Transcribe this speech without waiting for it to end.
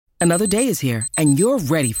Another day is here, and you're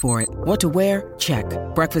ready for it. What to wear? Check.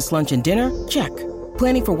 Breakfast, lunch, and dinner? Check.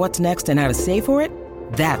 Planning for what's next and how to save for it?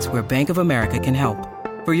 That's where Bank of America can help.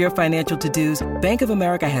 For your financial to-dos, Bank of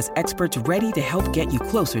America has experts ready to help get you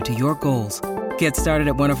closer to your goals. Get started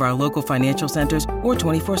at one of our local financial centers or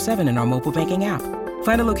 24/7 in our mobile banking app.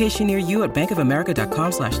 Find a location near you at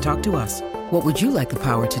bankofamerica.com/talktous. What would you like the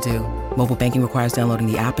power to do? Mobile banking requires downloading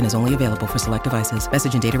the app and is only available for select devices.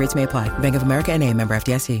 Message and data rates may apply. Bank of America N.A., member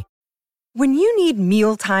FDIC. When you need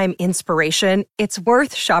mealtime inspiration, it's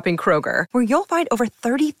worth shopping Kroger, where you'll find over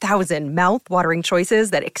 30,000 mouth-watering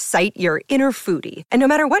choices that excite your inner foodie. And no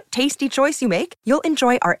matter what tasty choice you make, you'll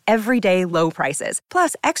enjoy our everyday low prices,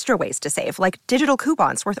 plus extra ways to save, like digital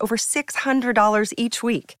coupons worth over $600 each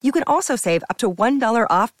week. You can also save up to $1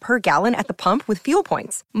 off per gallon at the pump with fuel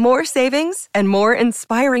points. More savings and more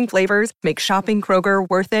inspiring flavors make shopping Kroger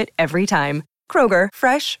worth it every time. Kroger,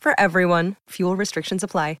 fresh for everyone. Fuel restrictions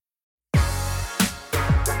apply.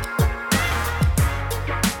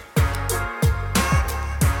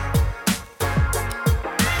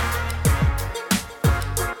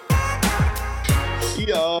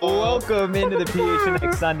 Yo. Welcome into the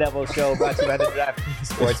PHNX Sun Devil Show, brought to you by the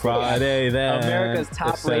DraftKings Sportsbook. Friday then. America's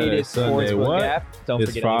top-rated sportsbook app. Don't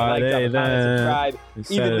forget to like, comment, subscribe.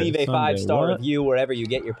 Even leave a 5-star review wherever you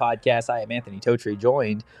get your podcast. I am Anthony Totri,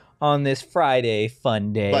 joined on this Friday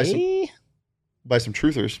fun day by some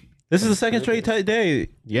truthers. This is the second straight day.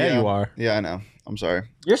 Yeah, you are. Yeah, I know. I'm sorry.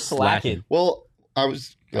 You're slacking. Well, I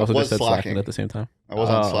was slacking at the same time. I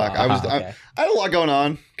wasn't on Slack. I had a lot going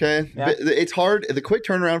on. Okay, yeah. It's hard. The quick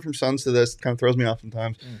turnaround from Suns to this kind of throws me off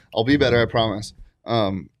sometimes. I'll be better, I promise.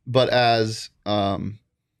 But as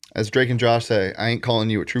Drake and Josh say, I ain't calling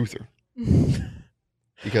you a truther.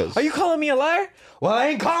 Because are you calling me a liar? Well, I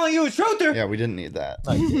ain't calling you a truther. Yeah, we didn't need that.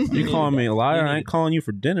 You calling me a liar? I ain't calling you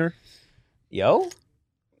for dinner. Yo,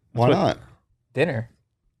 why not? Dinner?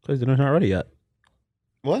 Because dinner's not ready yet.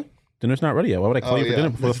 What? Dinner's not ready yet. Why would I call you for dinner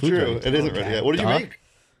before the food? True. It isn't ready yet. What did you make?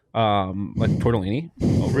 Like tortellini.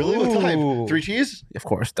 Oh, really? What type? 3 cheese? Of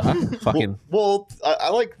course, duh. Fucking. Well, I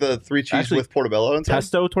like the 3 cheese with portobello inside.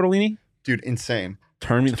 Pesto tortellini? Dude, insane.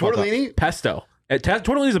 Turn me the fuck up. Tortellini? Pesto.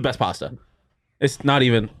 Tortellini is the best pasta. It's not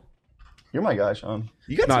even. You're my guy, Sean.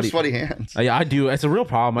 You got some sweaty hands. Yeah, I do. It's a real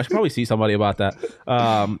problem. I should probably see somebody about that.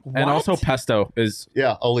 And also pesto is.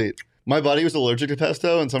 Yeah, I'll eat. My buddy was allergic to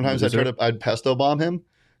pesto, and sometimes I'd pesto bomb him.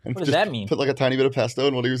 And what does that mean? Put like a tiny bit of pesto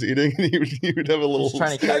in what he was eating, and he would have a little.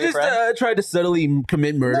 I just tried to subtly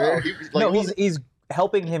commit murder. He's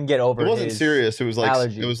helping him get over. It wasn't serious. It was like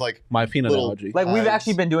allergy. It was like my peanut allergy. Like we've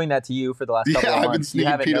actually been doing that to you for the last couple of months. I've been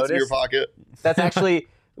sneaking peanuts in your pocket. That's actually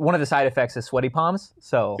one of the side effects is sweaty palms.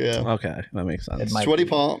 So yeah, okay, that makes sense. Sweaty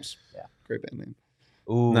palms. Yeah, great band name.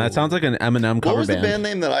 Ooh, no, it sounds like an Eminem cover band. What was the band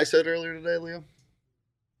name that I said earlier today, Leo?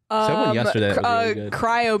 Someone yesterday. Really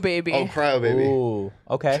Cryo Baby. Oh, Cryo Baby. Ooh,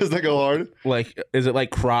 okay. Does that go hard? Like, is it like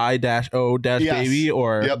cry-o-baby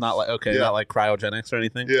or not like not like cryogenics or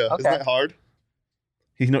anything? Yeah. Okay. Isn't that hard?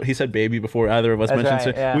 He said baby before either of us mentioned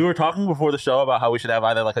it. Yeah. We were talking before the show about how we should have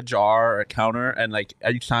either like a jar or a counter, and like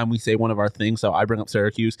each time we say one of our things, so I bring up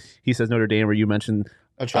Syracuse, he says Notre Dame, or you mentioned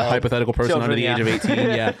a hypothetical person under the age of 18.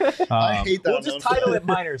 Yeah. I hate that. We'll just title it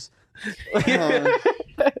minors.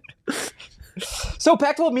 So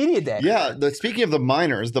Pac-12 Media Day. Yeah, speaking of the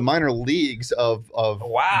minors, the minor leagues of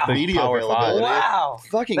media availability. Wow.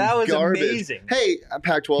 Fucking that was garbage. Amazing. Hey,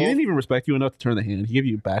 Pac-12. He didn't even respect you enough to turn the hand. He gave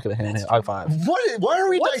you back of the hand. High five. Why are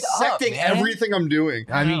we dissecting everything I'm doing?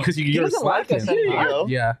 I mean, because you're slacking. Here you go.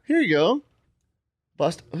 Yeah. Here you go.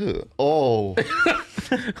 Bust. Oh.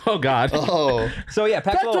 Oh, God. Oh. So, yeah,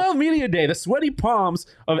 Pac-12 Media Day, the sweaty palms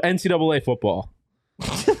of NCAA football.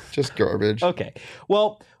 Just garbage. Okay.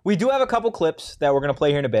 Well, we do have a couple clips that we're going to play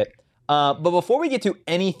here in a bit. But before we get to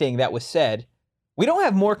anything that was said, we don't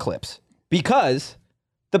have more clips because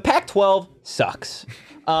the Pac-12 sucks.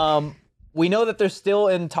 We know that they're still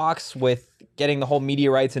in talks with getting the whole media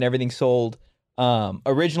rights and everything sold.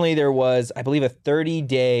 Originally, there was, I believe,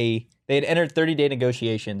 they had entered 30-day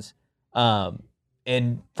negotiations.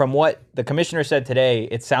 And from what the commissioner said today,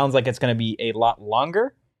 it sounds like it's going to be a lot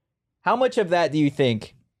longer. How much of that do you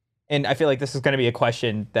think, and I feel like this is going to be a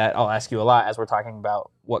question that I'll ask you a lot as we're talking about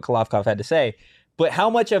what Kolovkov had to say, but how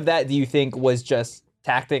much of that do you think was just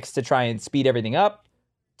tactics to try and speed everything up,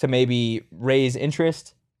 to maybe raise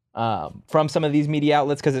interest from some of these media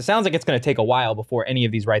outlets? Because it sounds like it's going to take a while before any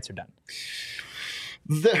of these rights are done.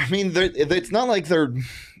 I mean, it's not like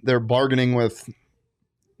they're bargaining with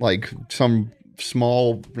like some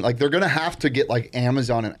small, like they're gonna have to get like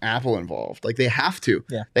Amazon and Apple involved. Like they have to.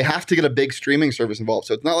 Yeah. They have to get a big streaming service involved.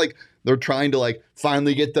 So it's not like they're trying to like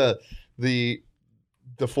finally get the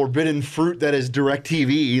the forbidden fruit that is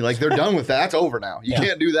DirecTV. Like, they're done with that. That's over now. You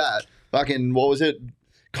can't do that. Fucking, what was it?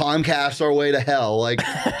 Comcast our way to hell. Like,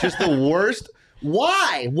 just the worst.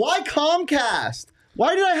 Why? Why Comcast?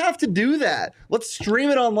 Why did I have to do that? Let's stream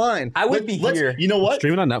it online. I would be here. You know what?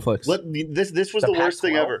 Stream it on Netflix. This was the worst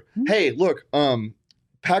thing ever. Hey, look,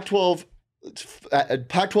 Pac-12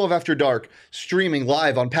 After Dark streaming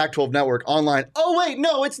live on Pac-12 Network online. Oh wait,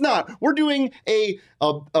 no, it's not. We're doing a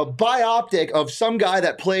biopic of some guy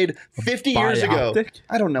that played 50 years ago.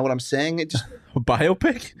 I don't know what I'm saying. It just a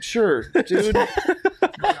biopic? Sure, dude.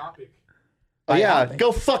 Biopic. Yeah,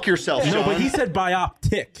 go fuck yourself, Sean. No, but he said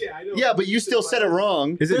biopic. Yeah, I know. Yeah, but you still said it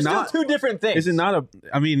wrong. Is it not two different things? Is it not a?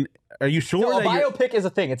 I mean, are you sure? So a biopic is a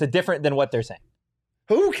thing. It's a different than what they're saying.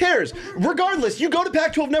 Who cares? Regardless, you go to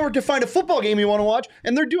Pac-12 Network to find a football game you want to watch,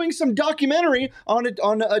 and they're doing some documentary on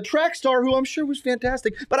a track star who I'm sure was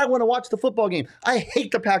fantastic, but I want to watch the football game. I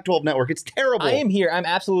hate the Pac-12 Network. It's terrible. I am here. I'm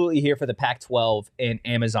absolutely here for the Pac-12 and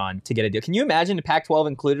Amazon to get a deal. Can you imagine the Pac-12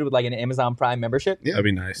 included with like an Amazon Prime membership? Yeah. That'd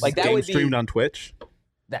be nice. Like that game would be streamed on Twitch.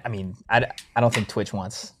 I mean, I don't think Twitch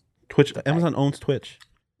wants. Twitch. Amazon owns Twitch.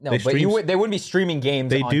 No, they wouldn't be streaming games.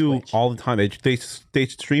 They on do Twitch. all the time. They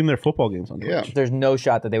stream their football games on Twitch. Yeah. There's no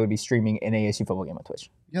shot that they would be streaming an ASU football game on Twitch.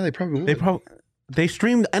 Yeah, they probably would. They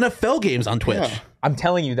stream NFL games on Twitch. Yeah. I'm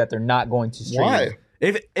telling you that they're not going to stream. Why?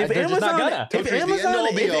 If Amazon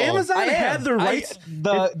had the rights,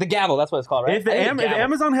 the gavel, that's what it's called, right? If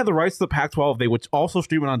Amazon had the rights to the Pac-12, they would also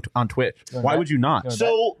stream it on Twitch. Why would you not?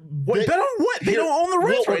 So bet on what? They don't own the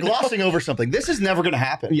rights. We're glossing over something. This is never going to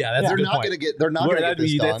happen. Yeah, that's they're not going to get. They're not going to get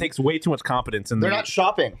this done. That takes way too much competence. They're not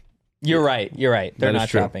shopping. You're right. They're not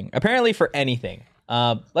shopping. Apparently for anything.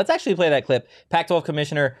 Let's actually play that clip. Pac-12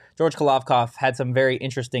 Commissioner George Kolovkov had some very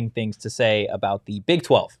interesting things to say about the Big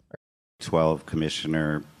 12. 12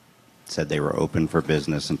 Commissioner said they were open for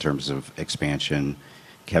business in terms of expansion.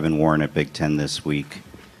 Kevin Warren at Big Ten this week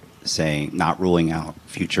saying not ruling out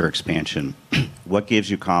future expansion. What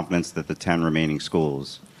gives you confidence that the 10 remaining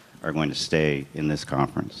schools are going to stay in this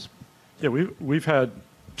conference? Yeah, we've had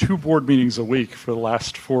 2 board meetings a week for the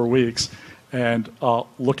last 4 weeks, and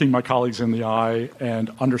looking my colleagues in the eye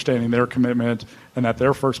and understanding their commitment and that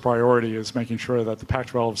their first priority is making sure that the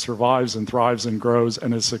Pac-12 survives and thrives and grows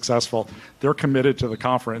and is successful. They're committed to the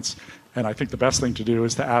conference, and I think the best thing to do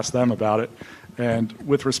is to ask them about it. And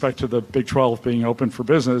with respect to the Big 12 being open for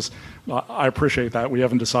business, I appreciate that. We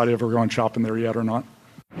haven't decided if we're going shopping there yet or not.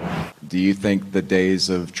 Do you think the days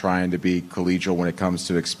of trying to be collegial when it comes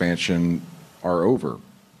to expansion are over?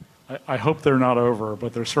 I hope they're not over,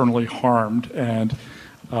 but they're certainly harmed. And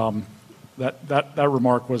that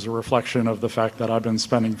remark was a reflection of the fact that I've been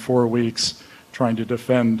spending 4 weeks trying to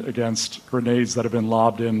defend against grenades that have been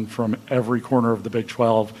lobbed in from every corner of the Big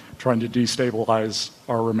 12, trying to destabilize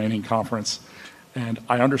our remaining conference. And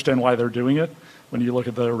I understand why they're doing it. When you look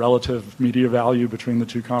at the relative media value between the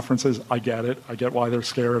two conferences, I get it. I get why they're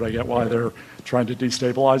scared. I get why they're trying to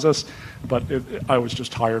destabilize us. But I was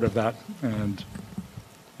just tired of that. And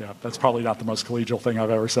yeah, that's probably not the most collegial thing I've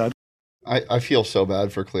ever said. I feel so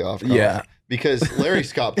bad for Kolovkov. Yeah. Because Larry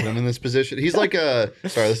Scott put him in this position. He's like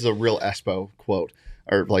this is a real Espo quote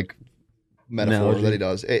or like metaphor that he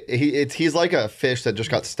does. He's like a fish that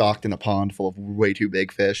just got stocked in a pond full of way too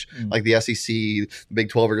big fish. Like the SEC, the Big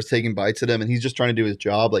 12 are just taking bites at him, and he's just trying to do his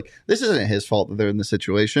job. Like, this isn't his fault that they're in this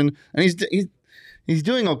situation, and he's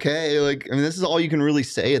doing okay. Like, I mean, this is all you can really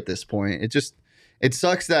say at this point. It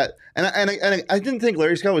sucks that, and I didn't think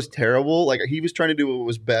Larry Scott was terrible. Like, he was trying to do what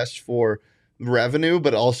was best for revenue,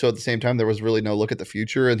 but also at the same time there was really no look at the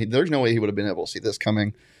future, and there's no way he would have been able to see this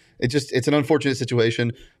coming. It's an unfortunate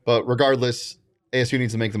situation, but regardless, ASU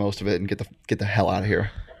needs to make the most of it and get the hell out of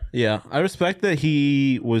here. Yeah, I respect that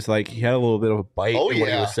he was like, he had a little bit of a bite in what he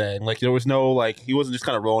was saying. Like, there was no, like, he wasn't just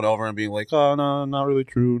kind of rolling over and being like, oh, no, not really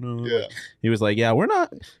true. No. Yeah. He was like, yeah, we're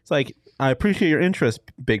not, it's like, I appreciate your interest,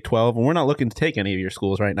 Big 12, and we're not looking to take any of your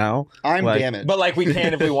schools right now. Damn it. But, like, we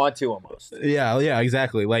can if we want to almost. Yeah,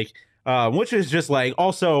 exactly. Like, which is just like,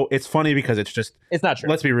 also, it's funny because it's just, it's not true.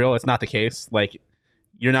 Let's be real, it's not the case. Like,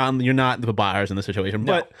 you're not the buyers in the situation.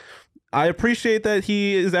 No. But I appreciate that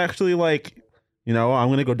he is actually like, you know, I'm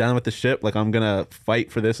going to go down with the ship. Like, I'm going to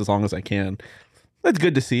fight for this as long as I can. That's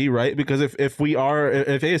good to see, right? Because if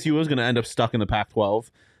ASU is going to end up stuck in the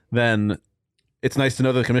Pac-12, then it's nice to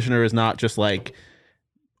know the commissioner is not just like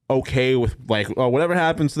okay with like, oh, whatever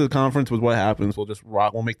happens to the conference with what happens,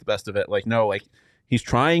 we'll make the best of it. Like, no, like, he's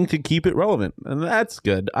trying to keep it relevant, and that's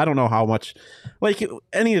good. I don't know how much, like,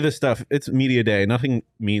 any of this stuff, it's media day. Nothing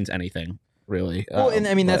means anything, really. Well, and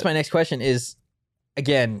I mean, that's my next question is,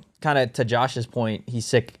 again, kind of to Josh's point, he's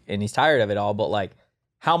sick and he's tired of it all, but like,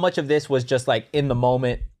 how much of this was just like in the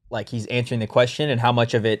moment, like he's answering the question, and how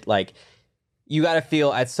much of it, like, you got to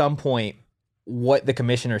feel at some point what the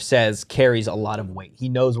commissioner says carries a lot of weight. He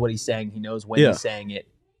knows what he's saying. He knows when he's saying it.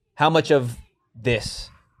 How much of this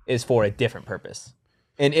is for a different purpose?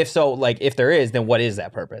 And if so, like, if there is, then what is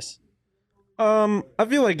that purpose? I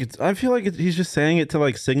feel like he's just saying it to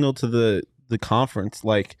like signal to the conference,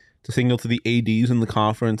 like to signal to the ADs in the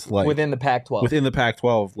conference, like within the Pac-12. Within the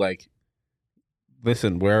Pac-12, like,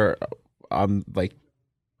 listen, we're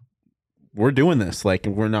doing this. Like,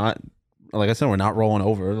 we're not, like I said, we're not rolling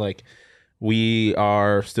over. Like, we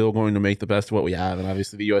are still going to make the best of what we have, and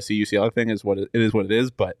obviously the USC UCLA thing is what it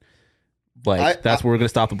is. But like, that's where we're going to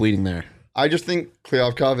stop the bleeding there. I just think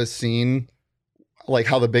Kliavkov has seen like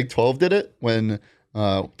how the Big 12 did it when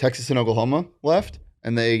Texas and Oklahoma left,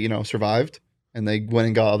 and they survived, and they went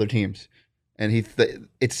and got other teams. And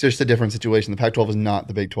it's just a different situation. The Pac-12 is not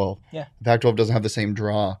the Big 12. Yeah, the Pac-12 doesn't have the same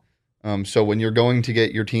draw. So when you're going to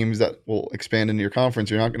get your teams that will expand into your conference,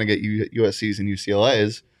 you're not going to get USCs and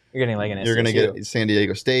UCLAs. You're getting like an SCU. You're going to get San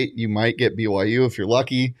Diego State. You might get BYU if you're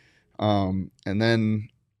lucky. And then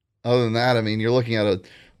other than that, I mean, you're looking at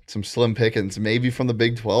some slim pickings, maybe from the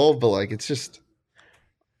Big 12, but like, it's just.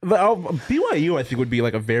 BYU, I think, would be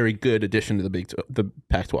like a very good addition to the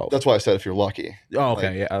Pac-12. That's why I said if you're lucky. Oh,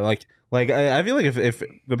 okay, yeah. Like I feel like if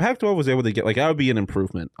the Pac-12 was able to get, like, that would be an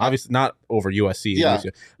improvement. Obviously, not over USC. Yeah.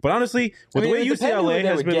 UCLA. But honestly, with the way UCLA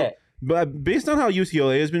has been, but based on how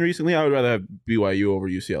UCLA has been recently, I would rather have BYU over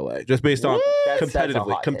UCLA, just based on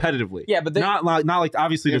competitively. Yeah, but not like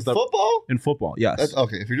obviously in football. In football, yes. That's,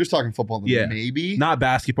 okay, if you're just talking football, then maybe not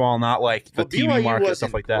basketball, not like the TV market,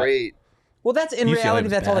 stuff like that. Great. Well, that's in reality.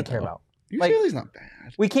 That's all I care about. UCLA's not bad.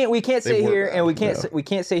 We can't sit here and we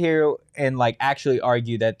can't sit here and like actually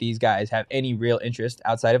argue that these guys have any real interest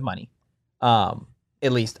outside of money.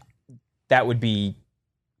 At least that would be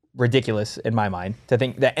ridiculous in my mind to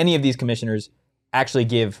think that any of these commissioners actually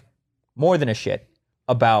give more than a shit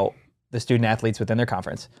about the student athletes within their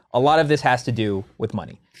conference. A lot of this has to do with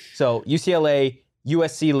money. So UCLA,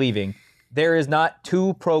 USC leaving, there is not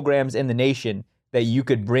two programs in the nation that you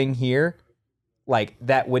could bring here like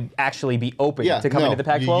that would actually be open to come into the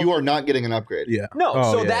Pac-12. You are not getting an upgrade. Yeah. No.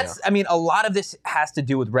 I mean, a lot of this has to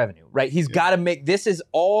do with revenue, right? He's got to make, this is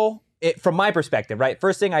all, from my perspective, right?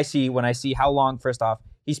 First thing I see when I see how long, first off,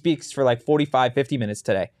 he speaks for like 45, 50 minutes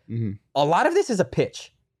today. Mm-hmm. A lot of this is a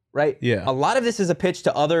pitch, right? Yeah. A lot of this is a pitch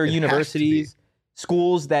to other universities,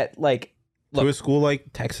 schools that like, look. To a school like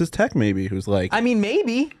Texas Tech maybe, who's like. I mean,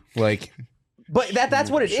 maybe. Like. But that's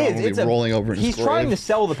what it is. It's rolling over. He's trying to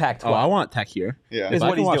sell the Pac-12. Oh, I want Tech here. Yeah, is I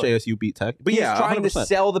what can he's watch doing. ASU beat Tech. But he's yeah, trying 100%. to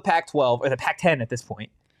sell the Pac-12 or the Pac-10 at this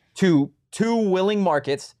point to two willing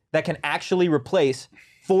markets that can actually replace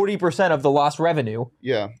 40% of the lost revenue.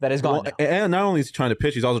 That is gone. And not only is he trying to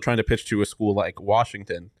pitch, he's also trying to pitch to a school like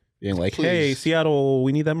Washington, being like, "Hey, Seattle,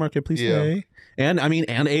 we need that market, please stay." And I mean,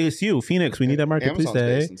 and ASU, Phoenix, we need that market, Amazon's please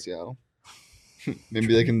stay. based in Seattle.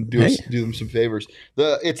 Maybe they can do them some favors.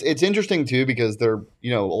 It's interesting too because they're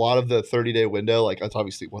a lot of the 30-day window, like that's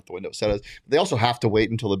obviously what the window says. They also have to wait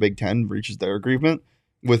until the Big Ten reaches their agreement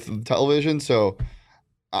with television. So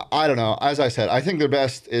I don't know. As I said, I think their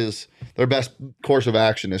best course of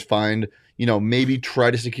action is find maybe try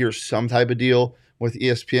to secure some type of deal with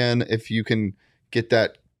ESPN if you can get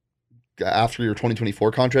that after your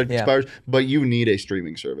 2024 contract expires, but you need a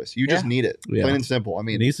streaming service. You just need it, plain and simple. I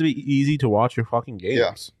mean, it needs to be easy to watch your fucking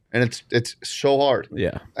games. Yeah, and it's so hard.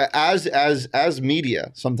 Yeah, as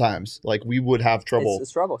media, sometimes like we would have trouble. It's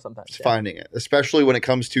a struggle sometimes finding it, especially when it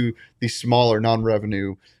comes to the smaller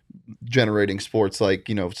non-revenue generating sports like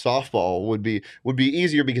softball would be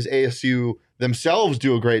easier because ASU themselves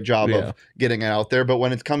do a great job of getting it out there. But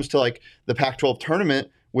when it comes to like the Pac-12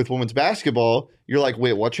 tournament with women's basketball, you're like,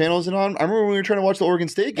 wait, what channel is it on? I remember when we were trying to watch the Oregon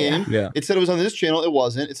State game. Yeah. It said it was on this channel. It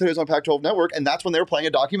wasn't. It said it was on Pac-12 Network, and that's when they were playing a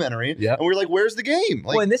documentary. Yeah. And we were like, where's the game?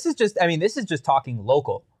 Like, well, and this is just talking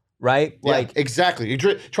local, right? Like exactly. You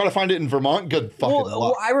try to find it in Vermont. Good fucking luck.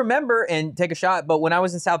 Well, I remember, and take a shot, but when I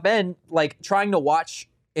was in South Bend, like trying to watch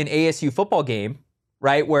an ASU football game,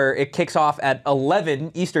 right, where it kicks off at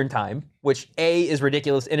 11 Eastern time, which is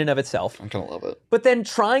ridiculous in and of itself. I kind of love it. But then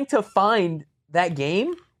trying to find that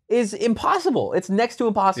game is impossible. It's next to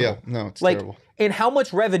impossible. Yeah, no, it's terrible. And how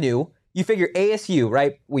much revenue, you figure ASU,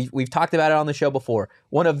 right? We've talked about it on the show before.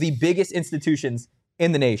 One of the biggest institutions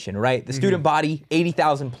in the nation, right? The student body,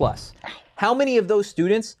 80,000 plus. How many of those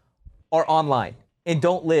students are online and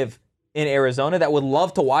don't live in Arizona that would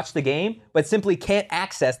love to watch the game, but simply can't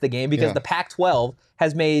access the game because the Pac-12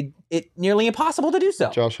 has made it nearly impossible to do so.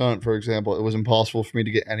 Josh Hunt, for example, it was impossible for me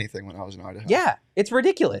to get anything when I was in Idaho. Yeah, it's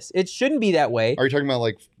ridiculous. It shouldn't be that way. Are you talking about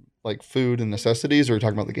like food and necessities, or are you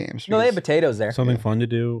talking about the games? No, they have potatoes there. Something fun to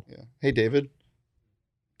do. Yeah. Hey, David,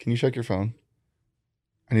 can you check your phone?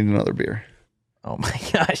 I need another beer. Oh my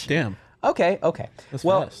gosh. Damn. Okay. That's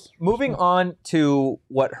well, fast. moving on to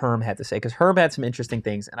what Herm had to say, because Herm had some interesting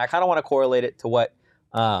things, and I kind of want to correlate it to what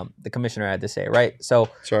the commissioner had to say, right? So,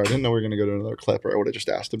 sorry, I didn't know we were going to go to another clip, or I would have just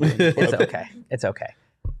asked him. It's okay.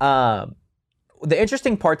 The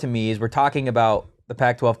interesting part to me is we're talking about the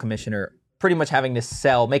Pac-12 commissioner pretty much having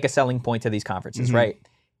to make a selling point to these conferences, right?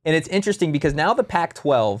 And it's interesting because now the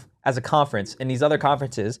Pac-12 as a conference and these other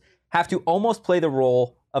conferences have to almost play the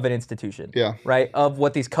role of an institution, right? Of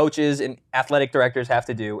what these coaches and athletic directors have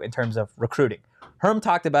to do in terms of recruiting. Herm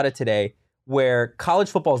talked about it today, where college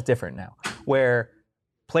football is different now, where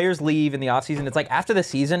players leave in the offseason. It's like after the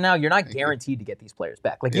season now, you're not guaranteed to get these players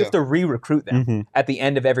back. Like you have to re-recruit them at the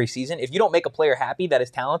end of every season. If you don't make a player happy that is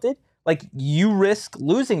talented, like you risk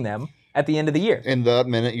losing them at the end of the year. In that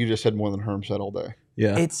minute, you just said more than Herm said all day.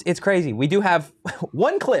 Yeah, it's crazy. We do have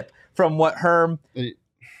one clip from what Herm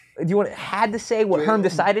had to say, what Herm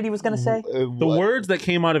decided he was going to say? The words that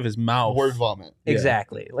came out of his mouth. Word vomit.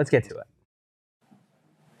 Exactly. Let's get to it.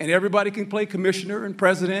 And everybody can play commissioner and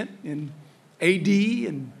president and AD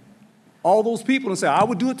and all those people and say, I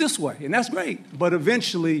would do it this way. And that's great. But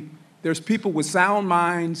eventually, there's people with sound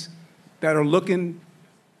minds that are looking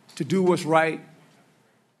to do what's right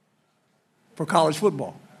for college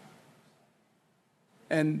football.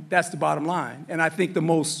 And that's the bottom line. And I think the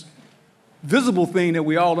most visible thing that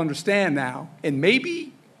we all understand now, and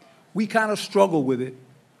maybe we kind of struggle with it,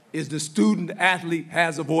 is the student athlete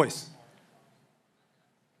has a voice.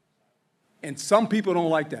 And some people don't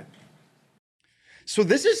like that. So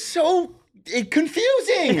this is so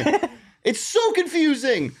confusing. It's so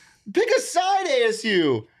confusing. Pick a side,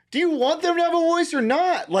 ASU. Do you want them to have a voice or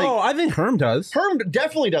not? I think Herm does. Herm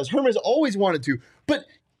definitely does. Herm has always wanted to. But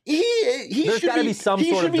he should be some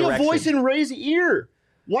sort of a direction. voice in Ray's ear.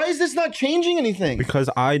 Why is this not changing anything? Because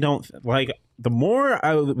I don't like the more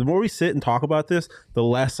we sit and talk about this, the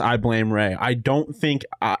less I blame Ray. I don't think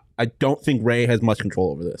Ray has much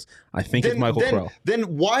control over this. I think it's Michael Crow.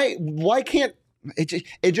 Then why can't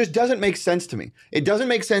it just doesn't make sense to me. It doesn't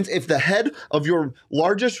make sense if the head of your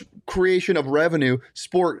largest creation of revenue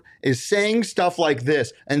sport is saying stuff like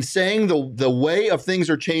this and saying the way of things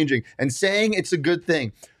are changing and saying it's a good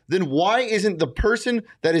thing. Then why isn't the person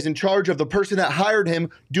that is in charge of the person that hired him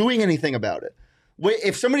doing anything about it?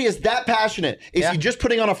 If somebody is that passionate, is he just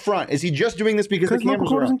putting on a front? Is he just doing this because the cameras Michael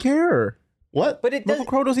Crow are on? doesn't care. What? But Michael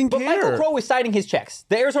Crow doesn't care. Michael Crow is signing his checks.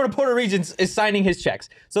 The Arizona Puerto Regions is signing his checks.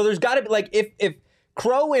 So there's got to be, like, if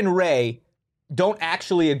Crow and Ray don't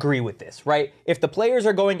actually agree with this, right? If the players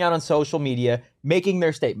are going out on social media, making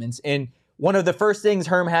their statements, and one of the first things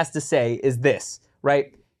Herm has to say is this,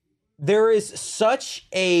 right? There is such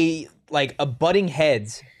a butting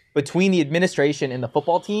heads between the administration and the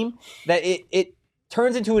football team that it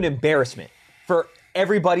turns into an embarrassment for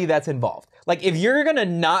everybody that's involved. Like, if you're going to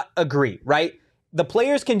not agree, right, the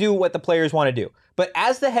players can do what the players want to do. But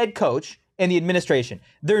as the head coach and the administration,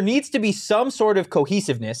 there needs to be some sort of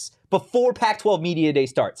cohesiveness before Pac-12 Media Day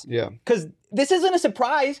starts. Yeah. Because this isn't a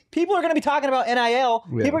surprise. People are going to be talking about NIL.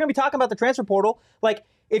 Yeah. People are going to be talking about the transfer portal. Like,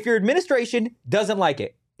 if your administration doesn't like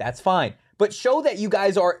it, that's fine. But show that you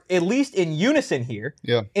guys are at least in unison here.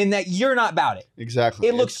 Yeah. And that you're not about it. Exactly.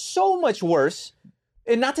 It looks so much worse.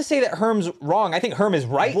 And not to say that Herm's wrong. I think Herm is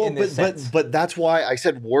right in this sense. But that's why I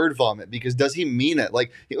said word vomit, because does he mean it?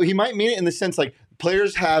 Like, he might mean it in the sense, like,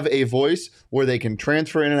 players have a voice where they can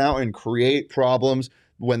transfer in and out and create problems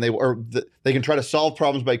when they can try to solve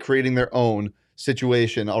problems by creating their own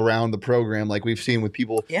situation around the program, like we've seen with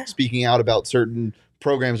people speaking out about certain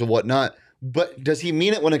programs and whatnot. But does he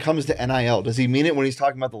mean it when it comes to NIL? Does he mean it when he's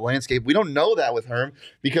talking about the landscape? We don't know that with Herm,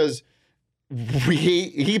 because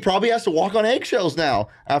he probably has to walk on eggshells now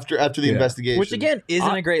after the investigation. Which, again,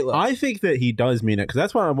 isn't a great look. I think that he does mean it, because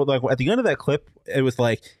that's why, like, at the end of that clip, it was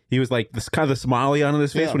like he was like this kind of smiley on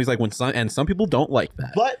his face when he's like, and some people don't like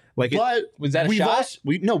that. But was that a shot?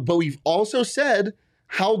 But we've also said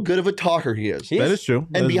how good of a talker he is. That is true.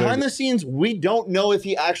 And behind the scenes, we don't know if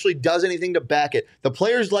he actually does anything to back it. The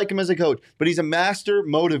players like him as a coach, but he's a master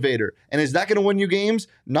motivator. And is that going to win you games?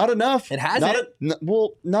 Not enough. It hasn't.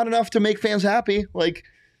 Not enough to make fans happy. Like,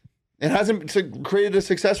 it hasn't created a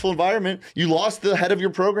successful environment. You lost the head of your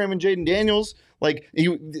program in Jaden Daniels. Like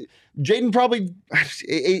Jaden probably,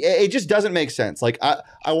 it just doesn't make sense. Like I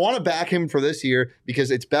want to back him for this year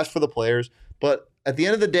because it's best for the players. But at the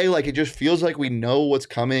end of the day, like it just feels like we know what's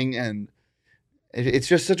coming, and it's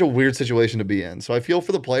just such a weird situation to be in. So I feel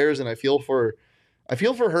for the players, and I feel for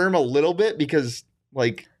Herm a little bit because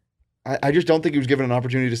like I just don't think he was given an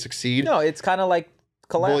opportunity to succeed. No, it's kind of like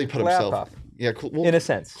He put himself. Yeah, well, in a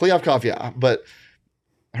sense. Kleofkoff, yeah, but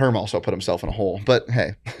Herm also put himself in a hole. But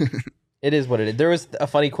hey, it is what it is. There was a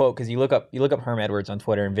funny quote because you look up Herm Edwards on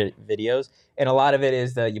Twitter and videos, and a lot of it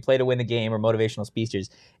is you play to win the game or motivational speeches.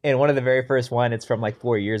 And one of the very first one, it's from like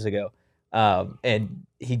 4 years ago, and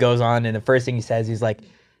he goes on, and the first thing he says, he's like,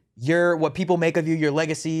 what people make of you, your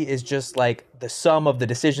legacy is just like the sum of the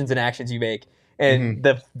decisions and actions you make. And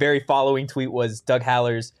the very following tweet was Doug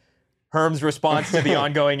Haller's Herm's response to the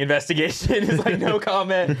ongoing investigation is like, no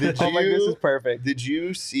comment. Like, this is perfect. Did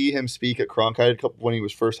you see him speak at Cronkite when he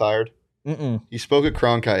was first hired? He spoke at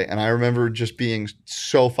Cronkite, and I remember just being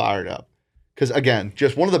so fired up. Because, again,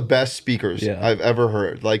 just one of the best speakers I've ever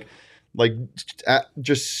heard. Like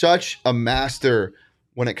just such a master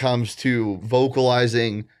when it comes to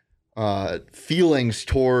vocalizing feelings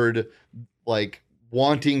toward, like,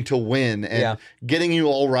 wanting to win and getting you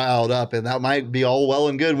all riled up. And that might be all well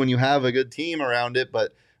and good when you have a good team around it,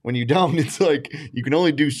 but when you don't, it's like you can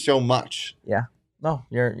only do so much. Yeah. No,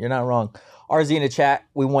 you're not wrong. RZ in the chat,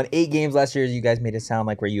 we won 8 games last year. You guys made it sound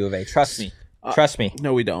like we're U of A. Trust me. Trust me.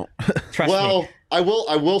 No, we don't. Trust me. I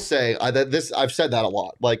will say that this, I've said that a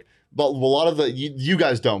lot. Like, but a lot of you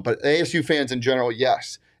guys don't, but ASU fans in general,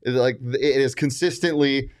 yes. Like, it is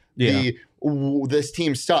consistently this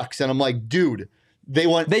team sucks. And I'm like, dude, they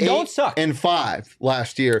don't suck 8-5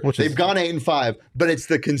 last year. They've gone 8-5, but it's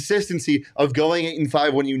the consistency of going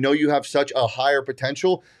 8-5 when you know you have such a higher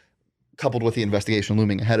potential, coupled with the investigation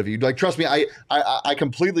looming ahead of you. Like, trust me, I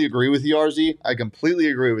completely agree with you, RZ. I completely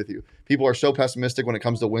agree with you. People are so pessimistic when it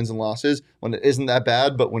comes to wins and losses when it isn't that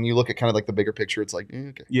bad, but when you look at kind of like the bigger picture, it's like,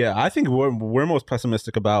 okay. Yeah, I think we're most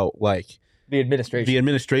pessimistic about like the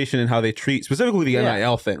administration and how they treat specifically the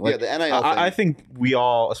NIL thing. Like, the NIL thing. I think we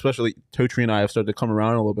all, especially Totri and I, have started to come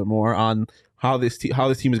around a little bit more on how this team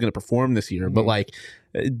is going to perform this year. But like,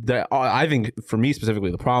 I think for me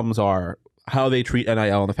specifically, the problems are how they treat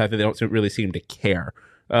NIL and the fact that they don't really seem to care.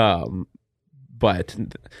 But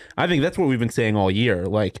I think that's what we've been saying all year.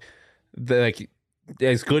 Like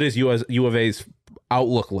as good as U of A's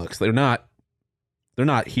outlook looks, they're not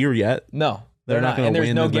here yet. No. They're not, and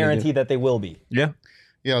there's no guarantee that they will be. Yeah.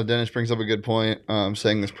 Yeah, Dennis brings up a good point,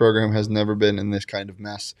 saying this program has never been in this kind of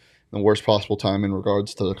mess in the worst possible time in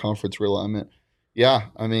regards to the conference realignment. Yeah,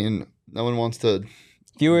 I mean, no one wants to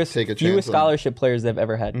take a chance. Fewest scholarship players they've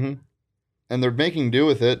ever had. And they're making do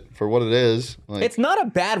with it for what it is. Like, it's not a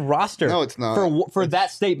bad roster. No, it's not. For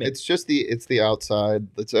that statement. It's just the outside.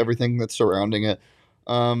 It's everything that's surrounding it.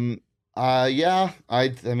 Yeah,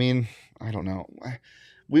 I mean, I don't know.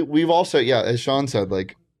 We've also, as Sean said,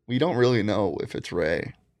 like, we don't really know if it's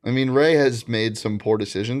Ray. I mean, Ray has made some poor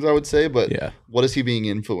decisions, I would say, but what is he being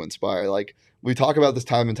influenced by? Like, we talk about this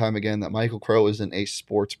time and time again that Michael Crow isn't a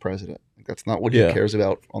sports president. Like, that's not what he cares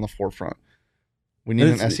about on the forefront. We need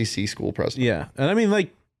an SEC school president. Yeah, and I mean,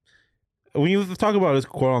 like, when you talk about his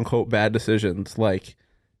quote-unquote bad decisions, like,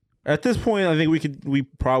 at this point, I think we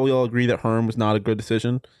probably all agree that Herm was not a good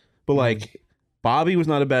decision, but, like, Bobby was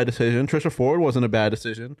not a bad decision. Trisha Ford wasn't a bad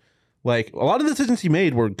decision. Like, a lot of the decisions he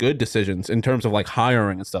made were good decisions in terms of, like,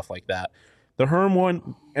 hiring and stuff like that. The Herm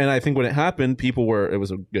one, and I think when it happened, it was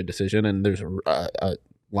a good decision, and there's a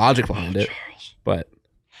logic behind it. Charles. But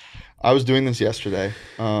I was doing this yesterday.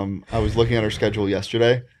 I was looking at our schedule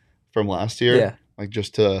yesterday from last year. Yeah. Like,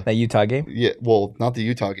 just to... That Utah game? Yeah, well, not the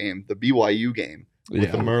Utah game. The BYU game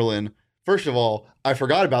with the Merlin. First of all, I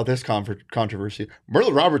forgot about this controversy.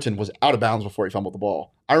 Merlin Robertson was out of bounds before he fumbled the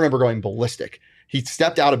ball. I remember going ballistic. He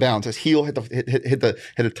stepped out of bounds. His heel hit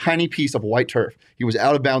a tiny piece of white turf. He was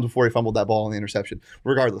out of bounds before he fumbled that ball in the interception.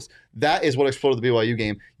 Regardless, that is what exploded the BYU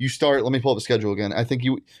game. Let me pull up the schedule again. I think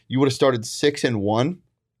you would have started 6-1,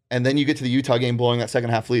 and then you get to the Utah game blowing that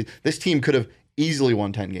second half lead. This team could have easily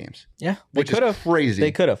won 10 games. Yeah, they could have. Crazy.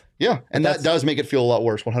 They could have. Yeah, and that does make it feel a lot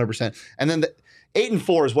worse, 100%. And then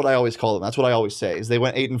 8-4 is what I always call them. That's what I always say. Is they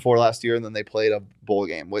went 8-4 last year, and then they played a bowl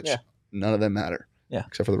game, which none of them matter. Yeah,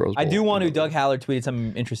 except for the Rose Bowl. I do want to. Doug Haller tweeted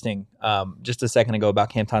something interesting just a second ago about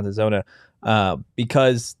Camp Arizona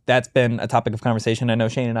because that's been a topic of conversation. I know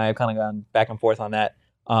Shane and I have kind of gone back and forth on that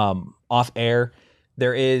off air.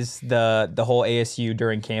 There is the whole ASU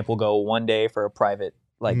during camp will go one day for a private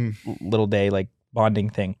little day like bonding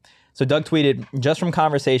thing. So Doug tweeted, just from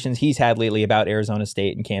conversations he's had lately about Arizona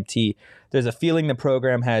State and Camp T, there's a feeling the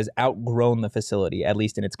program has outgrown the facility, at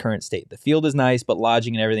least in its current state. The field is nice, but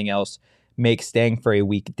lodging and everything else makes staying for a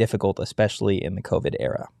week difficult, especially in the COVID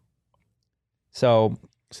era. So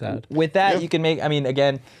sad. With that, you can make, I mean,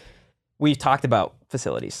 again, we've talked about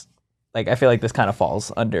facilities. Like, I feel like this kind of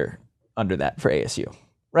falls under that for ASU,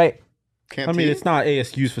 right? I mean, it's not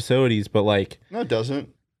ASU's facilities, but like... No, it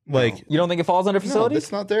doesn't. Like, you don't think it falls under facilities? No,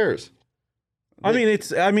 it's not theirs. I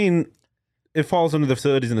mean, it falls under the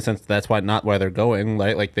facilities in the sense that that's not why they're going.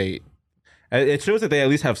 Like it shows that they at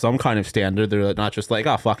least have some kind of standard. They're not just like,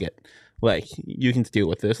 oh, fuck it. Like, you can deal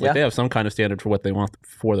with this. Like, they have some kind of standard for what they want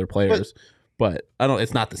for their players. But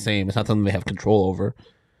it's not the same. It's not something they have control over.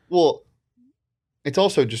 Well, it's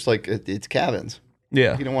also just like, it's cabins.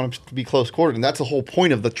 Yeah. You don't want them to be close quartered. And that's the whole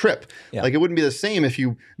point of the trip. Yeah. Like, it wouldn't be the same if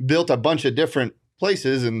you built a bunch of different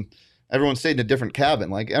places and everyone stayed in a different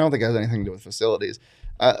cabin. Like, I don't think it has anything to do with facilities.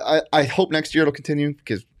 I hope next year it'll continue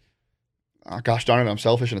because, gosh darn it, I'm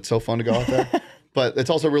selfish and it's so fun to go out there. But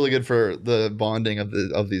it's also really good for the bonding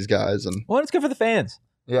of these guys. And well, it's good for the fans.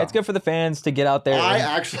 Yeah. It's good for the fans to get out there.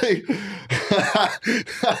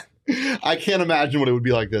 I can't imagine what it would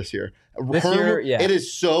be like this year. It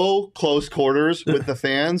is so close quarters with the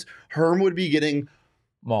fans. Herm would be getting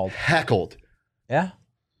mauled, heckled. Yeah.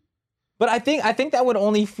 But I think that would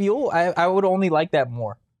only feel, I would only like that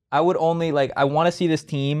more. I would only I want to see this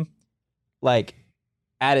team like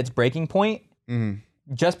at its breaking point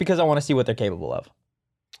just because I want to see what they're capable of.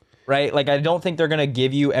 Right? Like, I don't think they're going to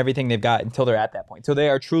give you everything they've got until they're at that point. So they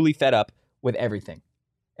are truly fed up with everything.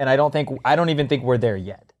 And I don't even think we're there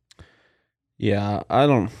yet. Yeah,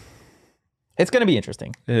 It's going to be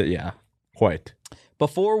interesting. Yeah, quite.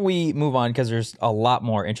 Before we move on, because there's a lot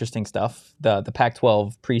more interesting stuff, the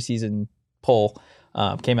Pac-12 preseason poll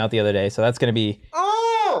came out the other day, so that's going to be...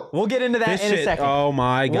 We'll get into that in a second. Oh,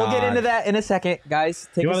 my God. We'll get into that in a second, guys.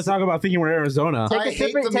 You want to talk about thinking we're Arizona? Take a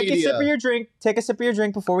sip of your drink. Take a sip of your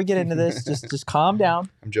drink before we get into this. Just calm down.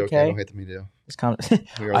 I'm joking. Okay? I don't hate the media. Just calm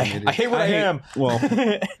I hate what I am. Well,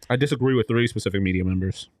 I disagree with 3 specific media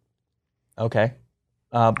members. Okay.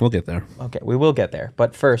 We'll get there. Okay, we will get there.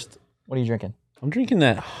 But first, what are you drinking? I'm drinking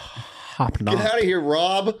that Hop Knock. Get out of here,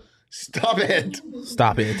 Rob. Stop it.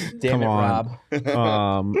 Damn Come it, on. Rob.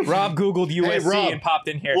 Rob Googled USC and popped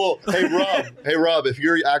in here. Well, hey, Rob, if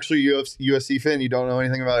you're actually a USC fan, you don't know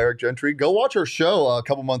anything about Eric Gentry, go watch our show a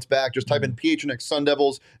couple months back. Just type in PHNX Sun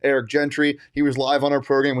Devils, Eric Gentry. He was live on our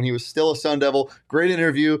program when he was still a Sun Devil. Great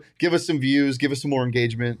interview. Give us some views. Give us some more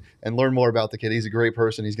engagement and learn more about the kid. He's a great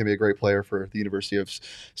person. He's going to be a great player for the University of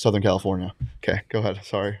Southern California. Okay, go ahead.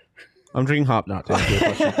 Sorry. I'm drinking Hop Knock to answer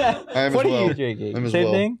your question. What are you drinking?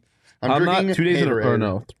 Same thing? I'm not 2 days in a row.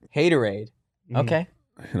 No. Haterade. Okay.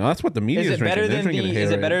 No, that's what the media is drinking. Is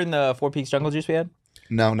it better than the Four Peaks Jungle Juice we had?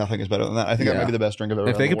 No, nothing is better than that. I think that might be the best drink I've ever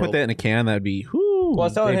had. If they could put that in a can, that'd be Well, I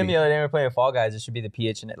was telling him the other day we were playing Fall Guys, it should be the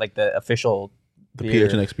PHNX, like the official beer.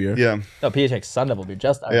 PHNX beer. Yeah. No, PHNX Sun Devil beer.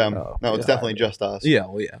 Just us. Yeah. No, it's definitely just us. Yeah,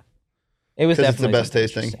 well, yeah. It was definitely it's the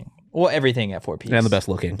best tasting. Well, everything at Four Peaks. And the best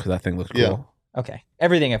looking, because that thing looks cool. Yeah. Okay.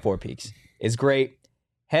 Everything at Four Peaks is great.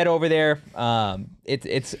 Head over there.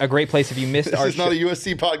 It's a great place if you missed our show. This is not a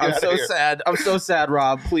USC podcast. I'm so sad. I'm so sad,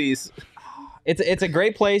 Rob. Please. It's a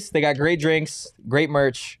great place. They got great drinks, great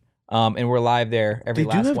merch, and we're live there every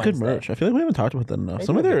last Wednesday. They do have good merch. I feel like we haven't talked about that enough.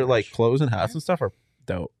 Some of their clothes and hats and stuff are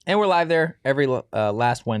dope. And we're live there every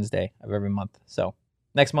last Wednesday of every month. So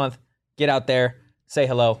next month, get out there, say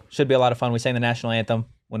hello. Should be a lot of fun. We sang the national anthem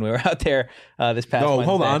when we were out there this past Wednesday.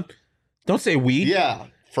 Hold on. Don't say we. Yeah.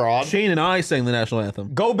 Fraud. Shane and I sang the national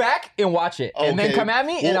anthem. Go back and watch it, and then come at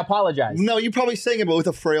me and apologize. No, you probably sang it, but with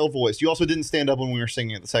a frail voice. You also didn't stand up when we were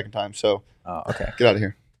singing it the second time, so okay. Get out of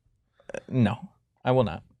here. No, I will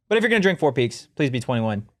not. But if you're going to drink Four Peaks, please be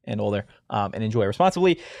 21 and older and enjoy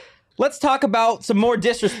responsibly. Let's talk about some more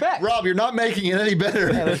disrespect. Rob, you're not making it any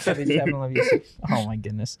better. Oh, my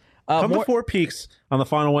goodness. Come to Four Peaks on the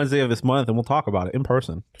final Wednesday of this month, and we'll talk about it in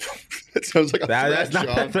person. That sounds like a threat, John.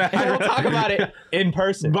 We'll talk about it in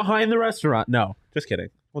person. Behind the restaurant. No, just kidding.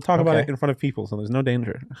 We'll talk about it in front of people, so there's no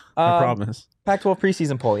danger. I promise. Pac-12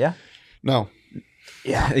 preseason poll, yeah? No.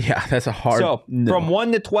 Yeah. Yeah, that's a hard... So, from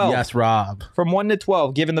 1 to 12. Yes, Rob. From 1 to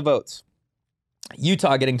 12, given the votes.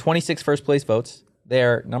 Utah getting 26 first-place votes.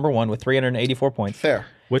 They're number 1 with 384 points. Fair.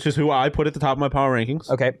 Which is who I put at the top of my power rankings.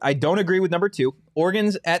 Okay. I don't agree with number 2.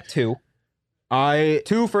 Oregon's at 2.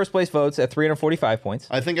 2 first-place votes at 345 points.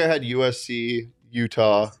 I think I had USC,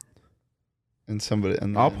 Utah, and somebody.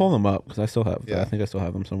 And I'll pull them up because I still have. Yeah. I think I still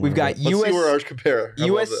have them somewhere. We've got Let's see where ours compare.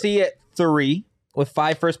 USC at 3 with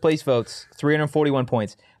 5 first-place votes, 341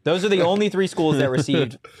 points. Those are the only 3 schools that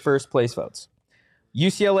received first place votes.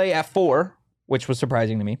 UCLA at 4, which was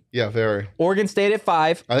surprising to me. Yeah, very. Oregon State at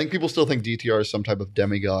 5. I think people still think DTR is some type of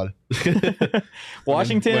demigod.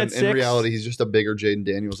 Washington at 6. In reality, he's just a bigger Jaden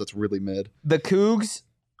Daniels that's really mid. The Cougs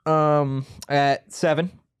at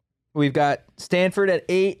 7. We've got Stanford at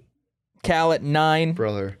 8. Cal at 9.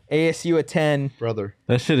 Brother. ASU at 10. Brother.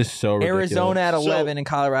 That shit is so ridiculous. Arizona at 11 and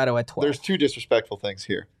Colorado at 12. There's 2 disrespectful things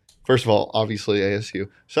here. First of all, obviously ASU.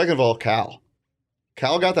 Second of all, Cal.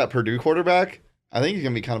 Cal got that Purdue quarterback. I think he's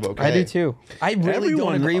going to be kind of okay. I do too. I really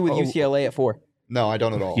don't agree with UCLA at 4. No, I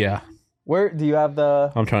don't at all. Yeah. Where do you have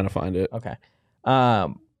the... I'm trying to find it. Okay.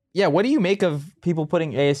 Yeah, what do you make of people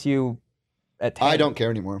putting ASU at 10? I don't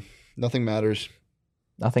care anymore. Nothing matters.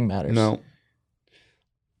 Nothing matters. No.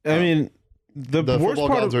 I mean, the worst football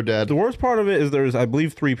gods are dead. The worst part of it is there's, I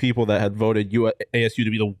believe, 3 people that had voted ASU to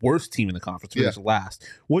be the worst team in the conference, finished last.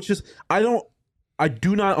 Which is, I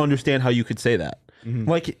do not understand how you could say that. Mm-hmm.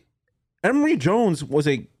 Like, Emory Jones is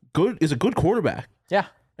a good quarterback. Yeah.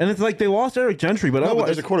 And it's like they lost Eric Gentry, but but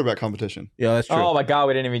there's a quarterback competition. Yeah, that's true. Oh my God,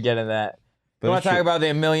 we didn't even get into that. You want to talk about the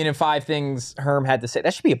 1,000,005 things Herm had to say?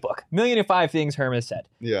 That should be a book. 1,000,005 things Herm has said.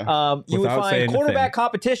 Yeah. You would find quarterback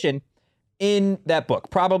competition in that book,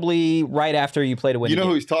 probably right after you played a winning game. You know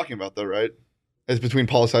who he's talking about, though, right? It's between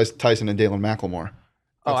Paul Tyson and Dalen McLemore.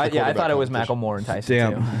 I thought it was McLemore and Tyson.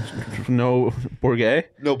 Damn. Too. No Bourget?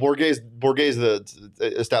 No, Bourget's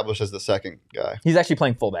established as the second guy. He's actually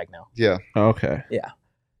playing fullback now. Yeah. Oh, okay. Yeah.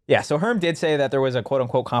 Yeah, so Herm did say that there was a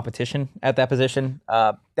quote-unquote competition at that position.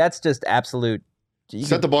 That's just absolute...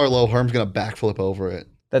 Set the bar low, Herm's going to backflip over it.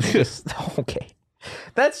 That's just... Okay.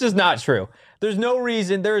 That's just not true. There's no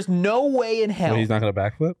reason, there's no way in hell... So he's not going to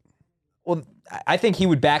backflip? Well, I think he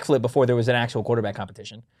would backflip before there was an actual quarterback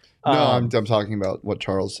competition. No, I'm talking about what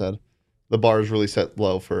Charles said. The bar is really set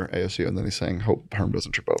low for ASU, and then he's saying, hope Herm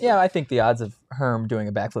doesn't trip over. Yeah, I think the odds of Herm doing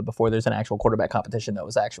a backflip before there's an actual quarterback competition, though,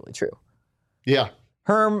 is actually true. Yeah.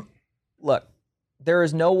 Herm, look, there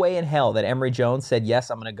is no way in hell that Emory Jones said, yes,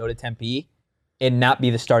 I'm going to go to Tempe and not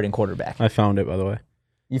be the starting quarterback. I found it, by the way.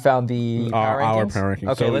 You found the power rankings?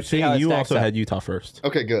 Okay, so let's see how it you stacks also up. had Utah first.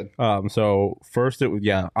 Okay, good. So first,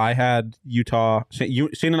 I had Utah. Shane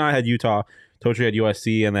and I had Utah. Totri had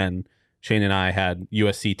USC, and then Shane and I had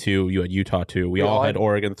USC 2. You had Utah 2. We all had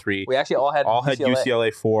Oregon 3. We actually all had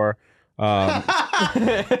UCLA 4.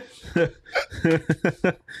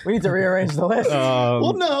 We need to rearrange the list.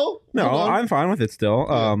 Well, no, I'm fine with it still.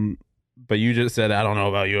 Yeah. But you just said I don't know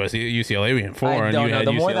about UCLA being 4, and you had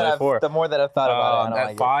UCLA 4. The more that I've thought about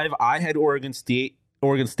it, at 5, I had Oregon State.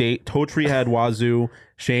 Totri had Wazoo.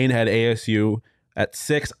 Shane had ASU. At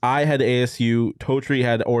 6, I had ASU. Totri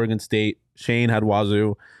had Oregon State. Shane had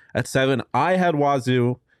Wazoo. At 7, I had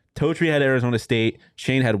Wazoo. Totri had Arizona State.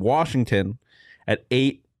 Shane had Washington. At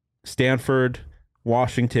 8, Stanford,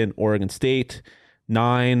 Washington, Oregon State.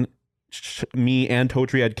 9, me and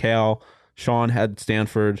Totri had Cal. Sean had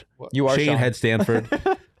Stanford. Shane had Stanford.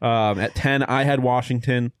 At 10, I had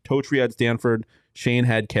Washington. Totri had Stanford. Shane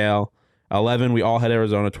had Cal. 11, we all had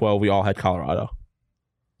Arizona. 12, we all had Colorado.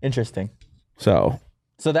 Interesting. So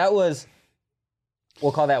that was,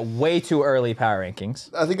 we'll call that way too early power rankings.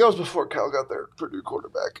 I think that was before Cal got their Purdue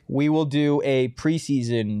quarterback. We will do a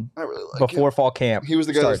preseason I really like before him. fall camp. He was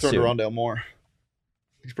the guy that started Rondale Moore.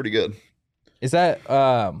 He's pretty good. Is that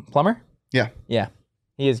Plummer? Yeah. Yeah.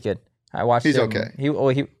 He is good. I watched him. He's okay. He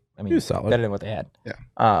was solid. Better than what they had. Yeah.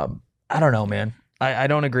 I don't know, man. I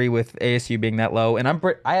don't agree with ASU being that low, and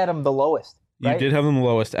I had them the lowest. Right? You did have them the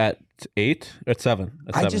lowest at 8, at 7.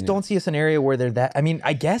 I just don't see a scenario where they're that. I mean,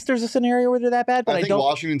 I guess there's a scenario where they're that bad, but I think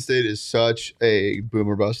Washington State is such a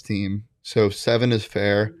boomer bust team, so 7 is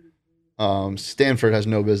fair. Stanford has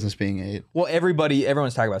no business being 8. Well,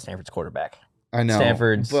 everyone's talking about Stanford's quarterback. I know.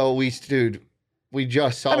 Stanford's. Well, we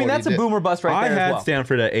just saw. I mean, that's a boomer bust right there. I had as well.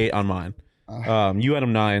 Stanford at 8 on mine. You had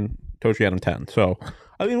them 9. Totri had them 10. So,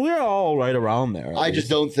 I mean, we're all right around there. I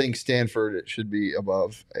just don't think Stanford should be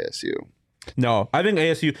above ASU. No, I think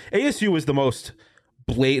ASU is the most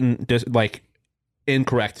blatant,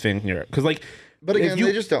 incorrect thing here. Because, but again,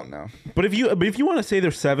 they just don't know. But if you want to say they're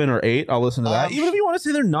 7 or 8, I'll listen to that. Even if you want to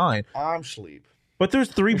say they're 9, I'm sleep. But there's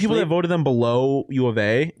 3 people that voted them below U of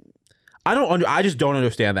A. I just don't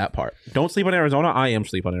understand that part. Don't sleep on Arizona. I am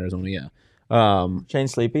sleep on Arizona. Yeah. Shane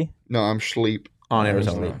sleepy? No, I'm sleep on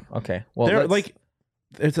Arizona. Okay. Well,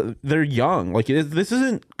 they're young. This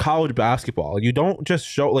isn't college basketball. You don't just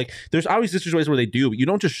show there's obviously situations where they do, but you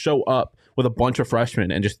don't just show up with a bunch of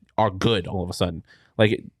freshmen and just are good all of a sudden.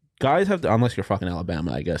 Guys have to, unless you're fucking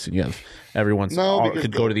Alabama, I guess, and you have everyone's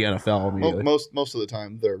could go to the NFL immediately. Most of the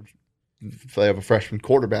time they're if they have a freshman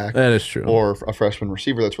quarterback. That is true. Or a freshman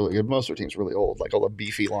receiver that's really good. Most of their team's really old, like all the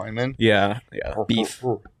beefy linemen. Yeah. Beef.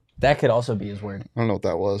 That could also be his word. I don't know what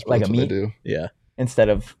that was, but Like that's a what meat? they do. Yeah. Instead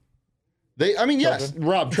of Yes,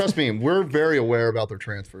 Rob, trust me, we're very aware about their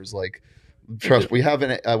transfers. Like, trust, we have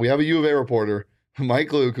a U of A reporter,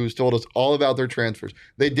 Mike Luke, who's told us all about their transfers.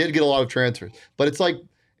 They did get a lot of transfers, but it's like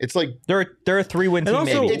they're a 3-win team.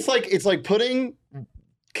 also, maybe it's like putting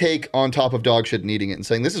cake on top of dog shit and eating it and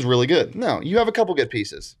saying this is really good. No, you have a couple good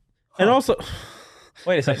pieces. And also,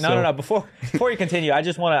 wait a second. No. Before you continue, I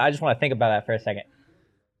just want to think about that for a second.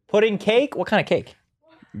 Pudding cake? What kind of cake?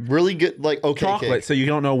 Really good, like okay, chocolate. cake. So you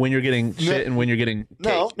don't know when you're getting shit and when you're getting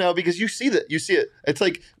cake. No, because you see it. It's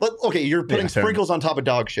like, okay, you're putting sprinkles on top of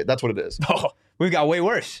dog shit. That's what it is. Oh, we've got way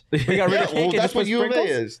worse. We got rid of cake. Well, and that's just what put U of A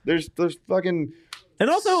sprinkles? is. There's fucking. And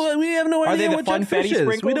also, we have no Are they idea the what Jed funfetti Fish is.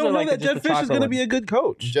 sprinkles We don't or know like that just the Jed Fish is chocolate going to one? be a good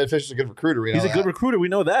coach. Jed Fish is a good recruiter. We know He's a that. good recruiter. We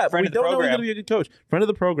know that. Friend but of we the don't know he's program. going to be a good coach. Friend of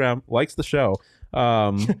the program, likes the show.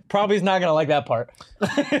 Probably is not going to like that part.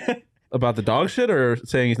 About the dog shit or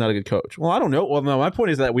saying he's not a good coach? Well, I don't know. Well, no, my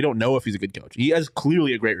point is that we don't know if he's a good coach. He is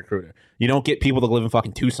clearly a great recruiter. You don't get people to live in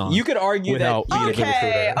fucking Tucson. You could argue without that. being a good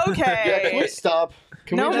recruiter. Yeah, can we stop?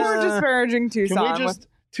 No more disparaging Tucson. Can we just?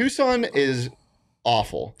 Tucson is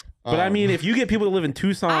awful. But I mean, if you get people to live in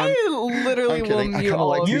Tucson, I literally I'm will kidding. I mute kinda all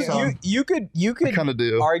like of you. Tucson. You could kinda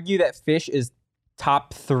do. argue that Fish is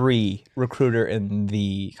top 3 recruiter in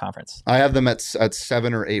the conference. I have them at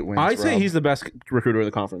 7 or 8 wins. I say Rob. he's the best recruiter in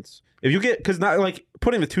the conference. If you get, because not like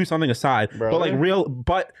putting the Tucson thing aside, Bro, but like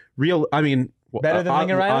real. I mean, Better than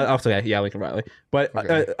Lincoln Riley? I'll say yeah, Lincoln Riley. But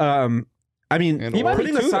Okay. I mean, And He might be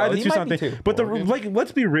putting too, aside though. the He might Tucson be thing, too. but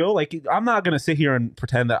let's be real. Like, I'm not gonna sit here and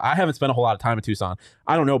pretend that I haven't spent a whole lot of time in Tucson.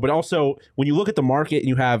 I don't know, but also when you look at the market and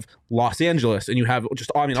you have Los Angeles and you have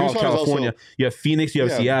just all of Tucson is California, also- you have Phoenix, you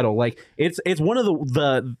have Seattle. Like, it's one of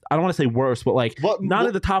the I don't want to say worst, but like not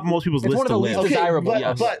at the top of most people's It's list one of to the live. least desirable. But,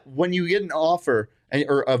 Yes. but when you get an offer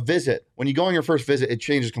or a visit, when you go on your first visit, it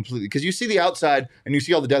changes completely because you see the outside and you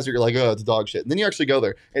see all the desert. You're like, oh, it's dog shit. And then you actually go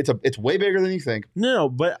there. It's way bigger than you think. No,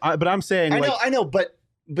 but I'm saying I know, but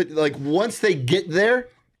like once they get there,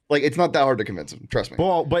 like it's not that hard to convince them. Trust me.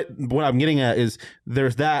 Well, but what I'm getting at is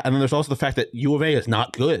there's that, and then there's also the fact that U of A is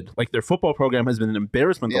not good. Like, their football program has been an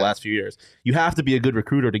embarrassment the last few years. You have to be a good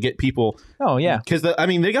recruiter to get people. Oh yeah, because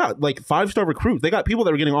they got like 5-star recruits. They got people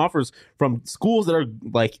that are getting offers from schools that are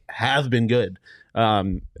like have been good,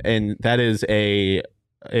 and that is a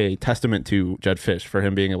testament to Jed Fish for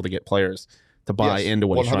him being able to get players to buy into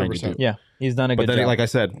what he's trying to do. Yeah, he's done a good But then, job. like I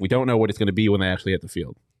said, we don't know what it's going to be when they actually hit the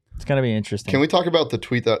field. It's gonna be interesting. Can we talk about the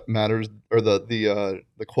tweet that matters or the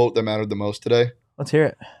quote that mattered the most today? Let's hear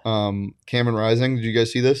it. Cameron Rising. Did you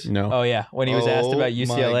guys see this? No. Oh yeah, when he was asked Oh, about my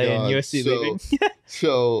UCLA and God. USC leaving.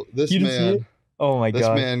 So this You didn't see it? man. Oh my This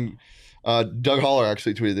god. man, Doug Holler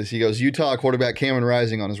actually tweeted this. He goes, Utah quarterback Cameron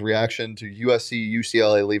Rising on his reaction to USC,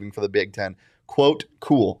 UCLA leaving for the Big Ten. Quote,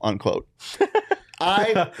 cool, unquote.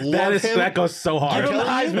 I love him. That goes so hard. Give him the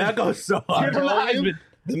Heisman. That goes so hard. I'm telling you,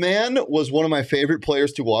 the man was one of my favorite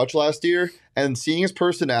players to watch last year, and seeing his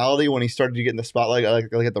personality when he started to get in the spotlight,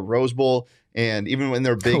 like at the Rose Bowl, and even when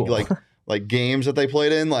they're big, Cool. like games that they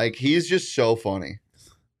played in, like he's just so funny.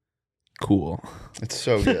 Cool. It's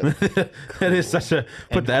so good. That is such a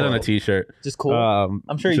put that on a t-shirt. Just cool.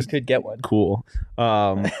 I'm sure you could get one. Cool.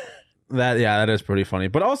 That is pretty funny.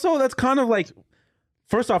 But also that's kind of like,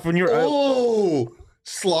 first off, when you're Oh,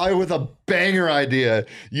 Sly with a banger idea.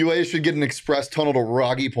 UA should get an express tunnel to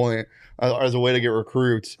Rocky Point as a way to get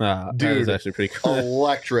recruits. that is actually pretty cool.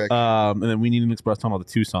 Electric. And then we need an express tunnel to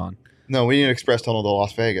Tucson. No, we need an express tunnel to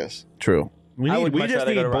Las Vegas. True. We would much just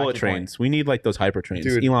rather need go to bullet Rocky trains. We need like those hyper trains.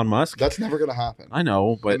 Dude, Elon Musk. That's never going to happen. I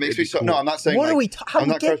know, but It makes it'd me be so. cool. No, I'm not saying. What like, are we? How I'm do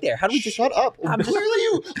we not get crush- there? How do we just shut up? I'm just-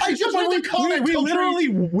 Clearly, I just want to comment. we literally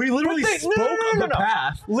No, spoke of the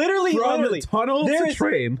path Literally, from literally. the tunnel There to is-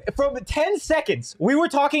 train. From 10 seconds, we were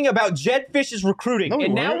talking about Jed Fish's recruiting, No, we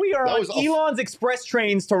and now weren't. we are That on was a- Elon's express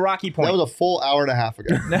trains to Rocky Point. That was a full hour and a half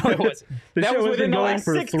ago. No, it wasn't. The That show was has within been the going last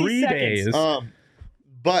for 60 3 seconds. days.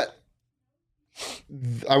 But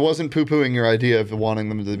I wasn't poo-pooing your idea of wanting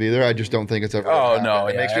them to be there. I just don't think it's ever. Oh, gonna no, happen.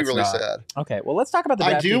 It yeah, makes me it's really not. sad. Okay, well, let's talk about the I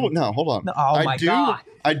draft do. team. No, hold on. No, oh my God.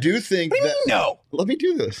 I do think What do you that. mean, no? Let me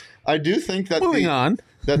do this. I do think that Moving on.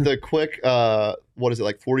 that the quick, what is it,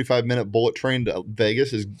 like 45-minute bullet train to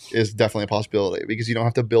Vegas is definitely a possibility because you don't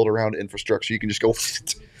have to build around infrastructure. You can just go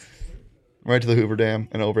right to the Hoover Dam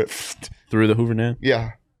and over it. Through the Hoover Dam?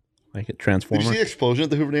 Yeah. Like a Did transformer? you see the explosion at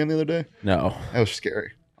the Hoover Dam the other day? No. That was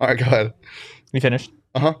scary. All right, go ahead. We finished?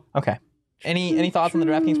 Uh-huh. Okay. Any thoughts on the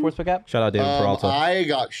DraftKings Sportsbook app? Shout out David Peralta. I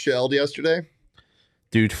got shelled yesterday.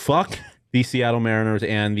 Dude, fuck the Seattle Mariners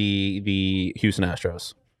and the Houston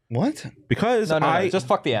Astros. What? Because no, just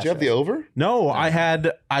fuck the Astros. Did you have the over? No,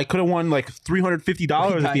 I could have won like $350 if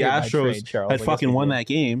the Astros had fucking won that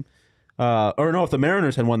game. Or no, if the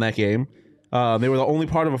Mariners had won that game. They were the only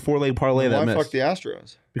part of a 4-leg parlay that missed. Why fuck the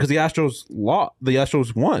Astros? Because the Astros lost. The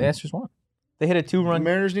Astros won. The Astros won. They hit a 2-run. The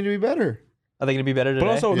Mariners need to be better. Are they going to be better today?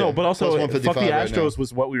 But also, fuck the Astros right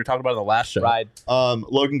was what we were talking about in the last show. Right.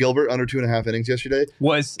 Logan Gilbert under 2.5 innings yesterday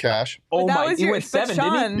was cash. Oh that my! was He your, went 7,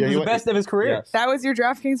 didn't he? Yeah, It was the best of his career. Yes. That was your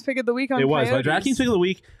DraftKings pick of the week on It was. Coyotes? My DraftKings pick of the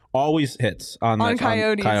week always hits on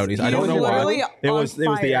Coyotes. I don't know why. It was the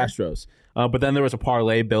fire. Astros. But then there was a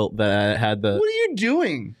parlay built that had the. What are you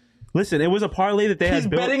doing? Listen, it was a parlay that they He's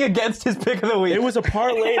had built. betting against his pick of the week. It was a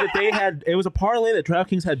parlay that they had. It was a parlay that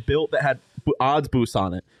DraftKings had built that had odds boosts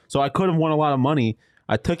on it. So I could have won a lot of money.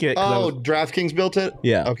 I took it. DraftKings built it?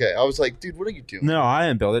 Yeah. Okay. I was like, dude, what are you doing? No, I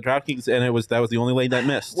didn't build it. DraftKings, and that was the only leg that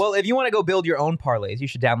missed. Well, if you want to go build your own parlays, you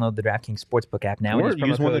should download the DraftKings Sportsbook app now. Or And use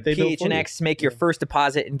use promo one code that they built for you. PHNX to make your first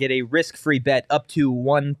deposit and get a risk-free bet up to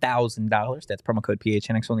 $1,000. That's promo code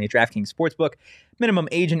PHNX only at DraftKings Sportsbook. Minimum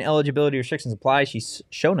age and eligibility restrictions apply. See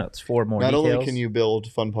show notes for more Not details. only can you build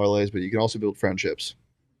fun parlays, but you can also build friendships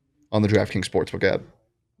on the DraftKings Sportsbook app.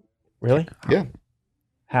 Really? Yeah.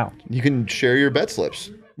 How? You can share your bet slips.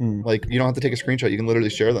 Like, you don't have to take a screenshot. You can literally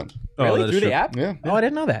share them. Really? Through the app? Yeah. Oh, I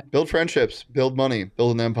didn't know that. Build friendships, build money,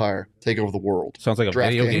 build an empire, take over the world. Sounds like a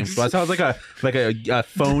video game. That sounds like a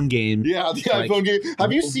phone game. Yeah, the iPhone game.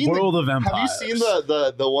 Have you seen World of Empires? Have you seen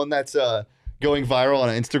the one that's going viral on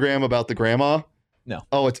Instagram about the grandma? No.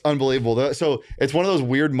 Oh, it's unbelievable. So it's one of those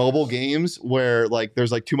weird mobile games where like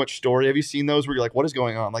there's like too much story. Have you seen those where you're like, what is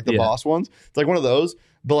going on? Like the boss ones. It's like one of those.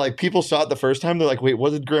 But like people saw it the first time, they're like, wait,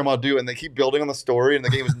 what did grandma do? And they keep building on the story and the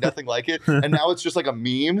game is nothing like it. And now it's just like a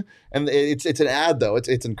meme. And it's an ad though. It's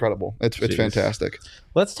incredible. It's fantastic.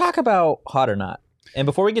 Let's talk about hot or not. And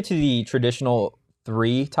before we get to the traditional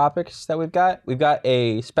 3 topics that we've got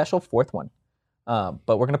a special 4th one.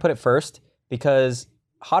 But we're going to put it first because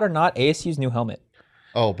hot or not, ASU's new helmet.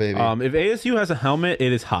 Oh, baby. If ASU has a helmet,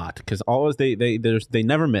 it is hot because always they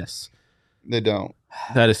never miss. They don't.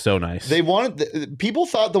 That is so nice. They wanted people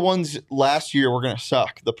thought the ones last year were gonna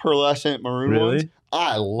suck. The pearlescent maroon ones.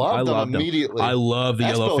 I loved them immediately. I love the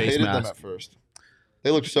yellow face hated mask. them at first.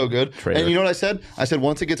 They looked so good. Traitor. And you know what I said? I said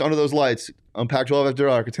once it gets under those lights on Pac-12 after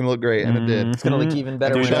dark, it's gonna look great, and it did. It's going to look even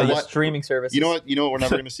better when it's on the streaming service. You know what we're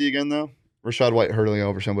never gonna see again though? Rashad White hurtling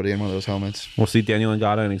over somebody in one of those helmets. We'll see Daniel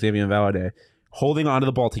Ngata and Xavier Valade holding onto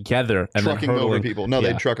the ball together and trucking then hurtling over people. No,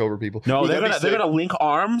 they truck over people. No, they're gonna link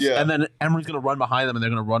arms, and then Emory's gonna run behind them, and they're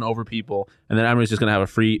gonna run over people, and then Emory's just gonna have a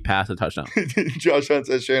free pass and touchdown. Josh Hunt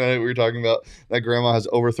says, Shane, I know what you're talking about. That grandma has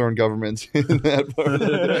overthrown governments in that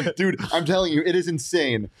part. Dude, I'm telling you, it is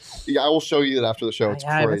insane. Yeah, I will show you that after the show. It's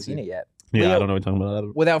crazy. I haven't seen it yet. Yeah, I don't know what you're talking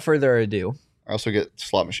about. Without further ado, I also get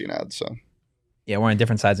slot machine ads. So yeah, we're on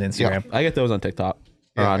different sides of Instagram. I get those on TikTok.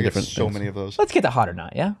 Yeah, I get so many of those. Let's get to hot or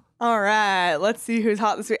not. Yeah. All right, let's see who's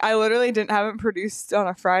hot this week. I literally haven't produced on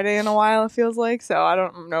a Friday in a while, it feels like, so I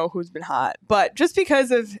don't know who's been hot. But just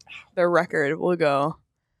because of their record, we'll go.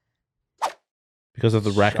 Because of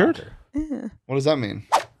the record? Yeah. What does that mean?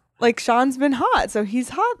 Like, Sean's been hot, so he's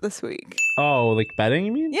hot this week. Oh, like betting,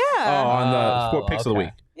 you mean? Yeah. Oh, on the sport picks of the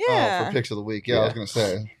week. Yeah. Oh, for picks of the week. Yeah, I was going to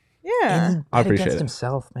say. Yeah. I appreciate against it.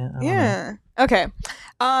 himself, man. Yeah. Okay.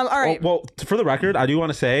 All right. Well, for the record, I do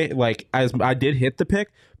want to say, like, as I did hit the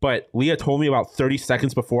pick, but Leah told me about 30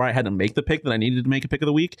 seconds before I had to make the pick that I needed to make a pick of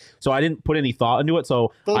the week. So I didn't put any thought into it.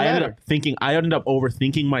 So I ended up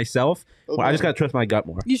overthinking myself. Well, I just got to trust my gut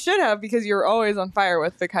more. You should have, because you're always on fire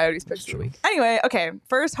with the Coyotes picks of the week. Anyway, okay.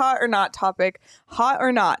 First hot or not topic. Hot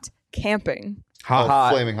or not camping.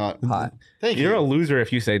 Hot. Flaming hot. Hot. Thank You're you. a loser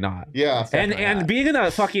if you say not. Yeah. And being in a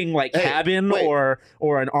fucking like cabin wait. or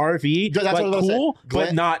an RV, That's like what I was cool, saying.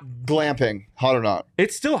 but not. Glamping. Hot or not?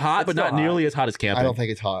 It's still hot, but not nearly as hot as camping. I don't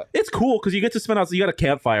think it's hot. It's cool because you get to spend out. You got a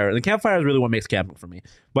campfire, and the campfire is really what makes camping for me.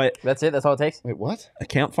 But That's it. That's all it takes. Wait, what? a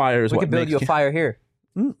campfire is We what could build makes you a fire here.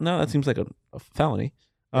 No, that seems like a felony.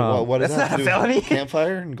 What is that's that? not a Do with felony.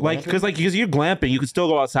 Campfire and glamping? Like because you're glamping, you can still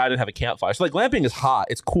go outside and have a campfire. So like glamping is hot,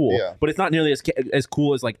 it's cool, but it's not nearly as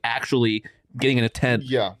cool as like actually getting in a tent.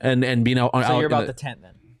 Yeah. and being out. So you're about in the tent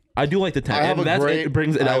then. I do like the tent. I have and it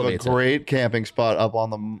brings it I have a elevates it. great camping spot up on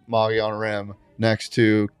the Mogollon Rim next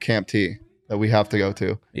to Camp T that we have to go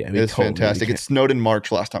to. Yeah, we it's totally fantastic. It snowed in March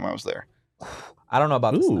last time I was there. I don't know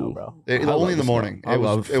about the snow, bro. Only in the morning. It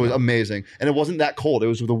was amazing, and it wasn't that cold. It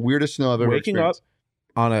was the weirdest snow I've ever Waking up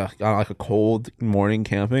experienced. on a cold morning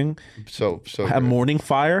camping, so have good. morning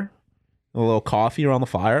fire, a little coffee around the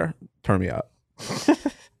fire, turn me up.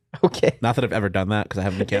 Okay. Not that I've ever done that because I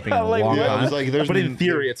haven't been camping in a Like, long what? time. Like, but in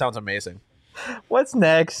theory, it sounds amazing. What's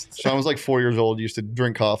next? Sean was like 4 years old. Used to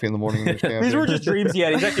drink coffee in the morning. When he was camping. These were just dreams he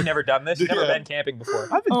had. He's actually never done this. He's never been camping before.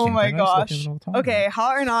 I've been Oh camping. my I used to go gosh. camping all the time. Okay,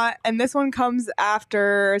 hot or not? And this one comes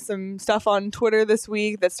after some stuff on Twitter this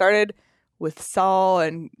week that started with Saul.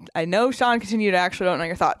 And I know Sean continued. I actually don't know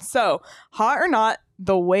your thoughts. So, hot or not,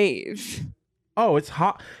 the wave. Oh, it's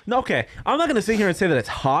hot. No, okay. I'm not going to sit here and say that it's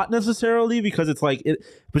hot necessarily because it's like it,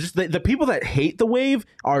 but just the people that hate the wave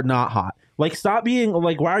are not hot. Like, stop being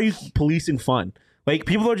like, why are you policing fun? Like,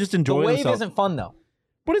 people are just The enjoying wave themselves. isn't fun though.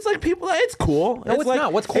 But it's like people. It's cool. No, it's like,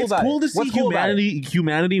 not. What's cool about it? It's cool to see What's cool about it?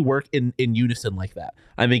 humanity work in unison like that.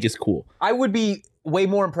 I think it's cool. I would be way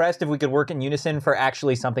more impressed if we could work in unison for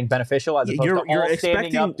actually something beneficial as opposed to all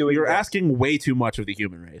standing up doing You're this. asking way too much of the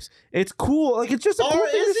human race. It's cool. Like, it's just a cool Or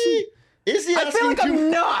thing to see. is he? I feel like I'm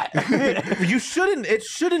not. You shouldn't. It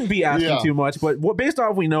shouldn't be asking too much. But based on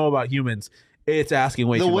what we know about humans, it's asking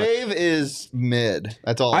way too much. The wave is mid.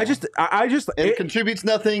 That's all. I just. It contributes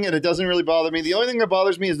nothing, and it doesn't really bother me. The only thing that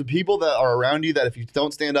bothers me is the people that are around you that if you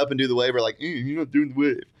don't stand up and do the wave are like, you're not doing the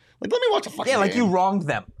wave. Like, let me watch a fucking Yeah, like game. you wronged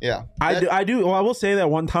them. Yeah. I do. Well, I will say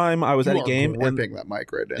that one time I was at a game and ripping that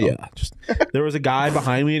mic right now. yeah, just there was a guy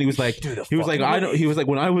behind me and he was like, he was like,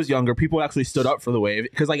 when I was younger, people actually stood up for the wave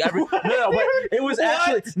because like but it was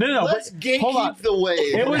actually Let's gatekeep the wave.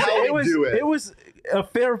 It was how we do it. It was a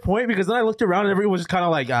fair point because then I looked around and everyone was just kind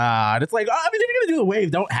of like and it's like I mean if you're gonna do the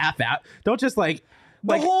wave, don't half-ass. Don't just like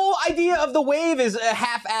The whole idea of the wave is a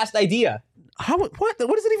half-assed idea. What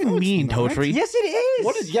does it even mean, Totri? Yes, it is.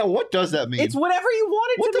 What does that mean? It's whatever you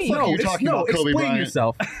want it to the mean. fuck are you talking about, Kobe explain Bryant?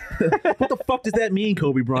 yourself. What the fuck does that mean,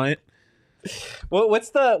 Kobe Bryant? Well,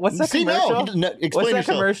 what's the See, commercial? explain What's that yourself.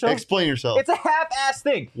 commercial? Explain yourself. It's a half-assed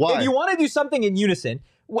thing. Why? If you want to do something in unison,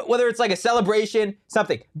 whether it's like a celebration,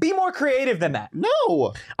 something, be more creative than that.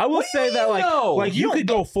 No. I will say that like you could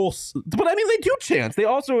go full, but I mean they do chants. They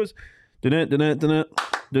also is.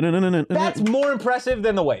 That's more impressive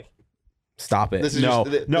than the wave. Stop it. This is No,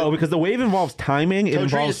 just- no, because the wave involves timing. It Coach Reed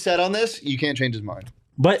is involves. set on this. You can't change his mind.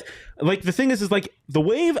 But like the thing is like the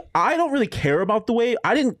wave. I don't really care about the wave.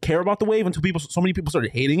 I didn't care about the wave until so many people started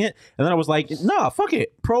hating it, and then I was like, nah, fuck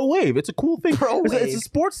it, pro wave. It's a cool thing. It's a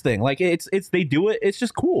sports thing. Like it's they do it. It's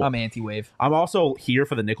just cool. I'm anti-wave. I'm also here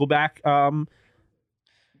for the Nickelback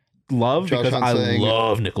love Josh because Hunt's I saying,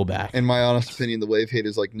 love Nickelback. In my honest opinion, the wave hate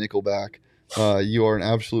is like Nickelback. You are an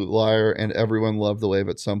absolute liar, and everyone loved the wave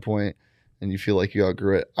at some point, and you feel like you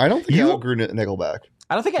outgrew it. I don't think I outgrew Nickelback.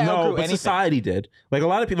 I don't think I outgrew but anything. society did. Like a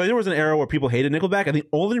lot of people, like, there was an era where people hated Nickelback, and the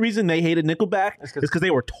only reason they hated Nickelback is because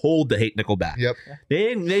they were told to hate Nickelback. Yep.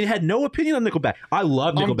 They had no opinion on Nickelback. I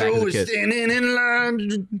love Nickelback as a kid. Standing in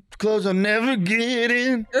line, clothes I'll never get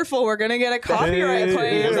in. Careful, we're gonna get a copyright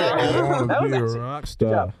claim. That was actually- rock star.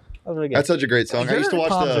 That was really good. That's such a great song. I used to watch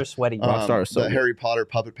palms are sweaty. Rockstar is so the good. Harry Potter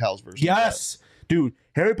Puppet Pals version. Yes, dude.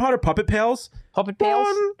 Harry Potter Puppet Pals. Puppet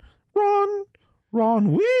Pals?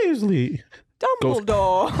 Ron Weasley.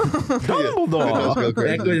 Dumbledore. Dumbledore. Go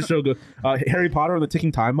crazy. That is so good. Harry Potter and the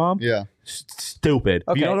Ticking Time Bomb. Yeah. Stupid.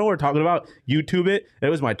 If you don't know what we're talking about, YouTube it. It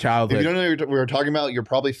was my childhood. If you don't know what we were talking about, you're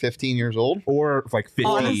probably 15 years old. Or like 50.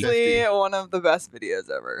 Honestly, one of the best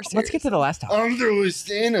videos ever. Let's get to the last topic. I'm through with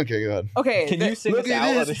Stan. Okay, go ahead. Okay. Can you sing Look us at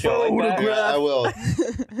out this of a show like that? photograph. I will.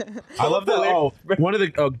 I love that. One of the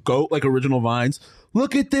GOAT like original vines.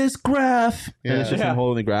 Look at this graph. Yeah. And it's just him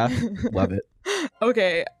holding the graph. Love it.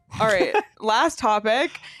 Okay. All right. Last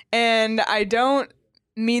topic. And I don't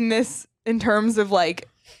mean this in terms of like,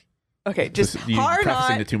 okay, just You hot or prefacing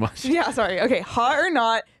not. it too much. Yeah, sorry. Okay, hot or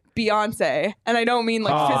not, Beyonce. And I don't mean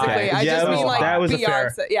like physically. okay. I Yeah, just mean like that was a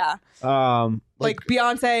Beyonce. fair- Yeah. Like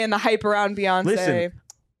Beyonce and the hype around Beyonce. Listen,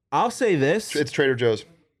 I'll say this. It's Trader Joe's.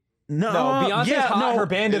 No, Beyonce's hot. Her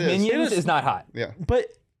band of minions is not hot. Yeah. But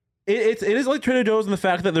it is like Trader Joe's in the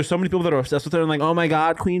fact that there's so many people that are obsessed with her and like, oh my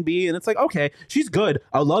God, Queen Bee. And it's like, okay, she's good.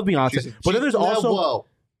 I love Beyonce. But then there's also... Whoa.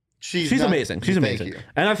 She's amazing. She's Thank amazing. you.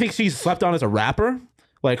 And I think she's slept on as a rapper.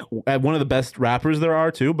 Like one of the best rappers there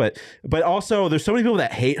are too. But also there's so many people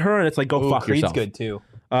that hate her and it's like, go fuck Creed's yourself. good too.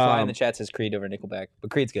 Sly in the chat says Creed over Nickelback.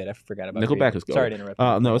 But Creed's good. I forgot about Nickelback Creed. is good. Sorry to interrupt.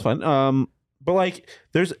 No, it's fine. But like,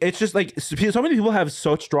 it's just like so many people have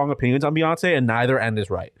such strong opinions on Beyonce, and neither end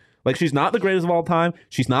is right. Like, she's not the greatest of all time.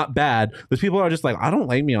 She's not bad. There's people who are just like, I don't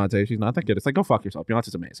like Beyonce. She's not that good. It's like, go fuck yourself.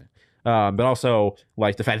 Beyonce's amazing. But also,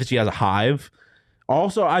 like, the fact that she has a hive.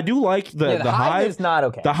 Also, I do like the hive is not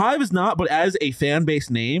okay. The hive is not, but as a fan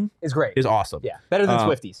base name, is great. Is awesome. Yeah, better than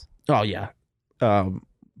Swifties. Oh yeah.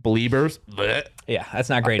 Believers. Yeah, that's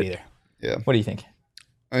not great either. Yeah. What do you think?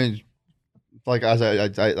 I mean, like as I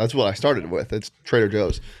that's what I started with. It's Trader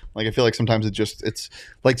Joe's. Like I feel like sometimes it's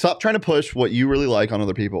like stop trying to push what you really like on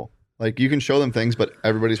other people. Like you can show them things, but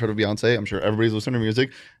everybody's heard of Beyonce. I'm sure everybody's listening to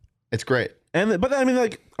music. It's great. But I mean,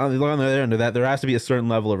 like on the other end of that, there has to be a certain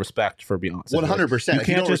level of respect for Beyonce. 100%. You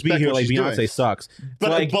can't just be here like Beyonce sucks. But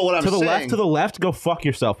what I'm saying, to the left, go fuck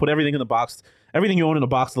yourself. Put everything in the box, everything you own in a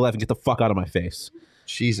box to the left, and get the fuck out of my face.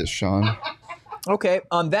 Jesus, Sean. Okay,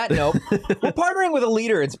 on that note, we're partnering with a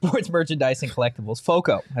leader in sports merchandise and collectibles.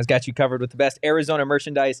 FOCO has got you covered with the best Arizona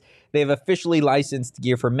merchandise. They've officially licensed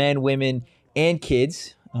gear for men, women, and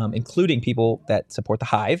kids, including people that support the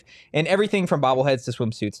Hive. And everything from bobbleheads to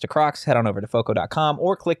swimsuits to Crocs. Head on over to FOCO.com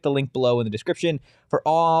or click the link below in the description. For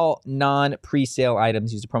all non-presale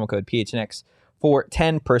items, use the promo code PHNX for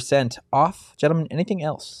 10% off. Gentlemen, anything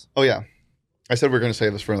else? Oh, yeah. I said we were going to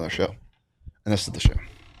save this for another show. And this is the show.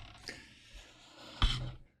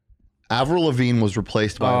 Avril Lavigne was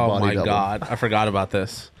replaced by a body double. Oh my God. I forgot about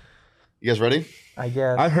this. You guys ready? I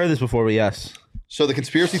guess. I've heard this before, but yes. So the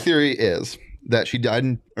conspiracy theory is that she died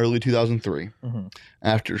in early 2003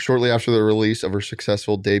 shortly after the release of her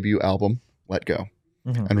successful debut album, Let Go,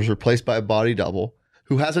 and was replaced by a body double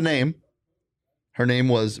who has a name. Her name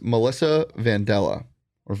was Melissa Vandella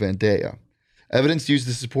or Vandea. Evidence used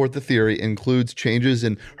to support the theory includes changes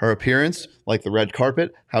in her appearance, like the red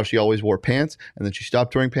carpet, how she always wore pants, and then she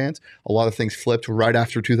stopped wearing pants. A lot of things flipped right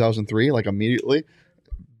after 2003, like immediately.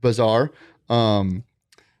 Bizarre. The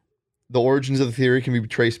origins of the theory can be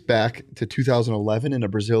traced back to 2011 in a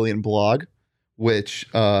Brazilian blog, which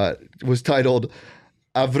was titled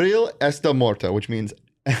Avril está morta, which means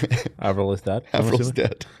Avril is dead. Avril's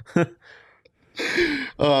dead. So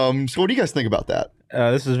what do you guys think about that?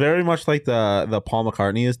 This is very much like the Paul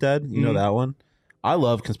McCartney is dead. You know that one? I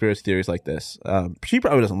love conspiracy theories like this. She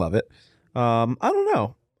probably doesn't love it. I don't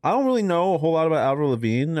know. I don't really know a whole lot about Avril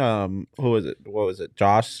Lavigne. Who is it? What was it?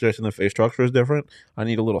 Josh suggesting the face structure is different. I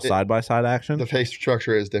need a little side-by-side action. The face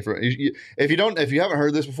structure is different. If you haven't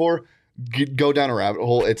heard this before, go down a rabbit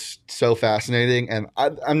hole. It's so fascinating. And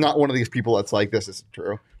I'm not one of these people that's like, this isn't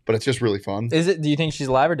true. But it's just really fun. Is it? Do you think she's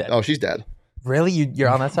alive or dead? Oh, she's dead. Really? You're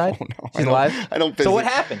on that side? Oh, no. She's alive? I don't So what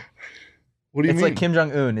happened? What do you mean? It's like Kim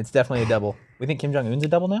Jong-un. It's definitely a double. We think Kim Jong-un's a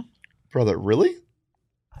double now? Brother, really?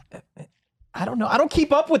 I don't know. I don't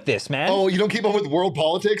keep up with this, man. Oh, you don't keep up with world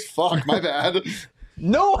politics? Fuck, my bad.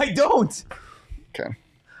 No, I don't. Okay.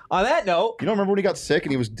 On that note. You don't remember when he got sick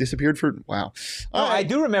and he was disappeared for... Wow. No, I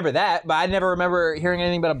do remember that, but I never remember hearing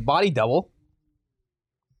anything about a body double.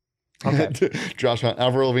 Okay. Josh,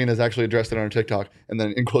 Avril Lavigne has actually addressed it on her TikTok, and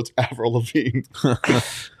then in quotes, Avril Lavigne. Do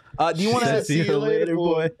you want to see you later,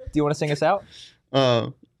 boy? Do you want to sing us out?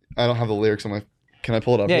 I don't have the lyrics on my... Can I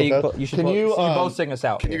pull it up? Yeah, you should. You both sing us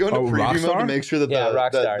out. Can you go into preview mode to make sure that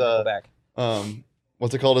Rockstar, the back.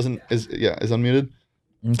 What's it called? Is unmuted?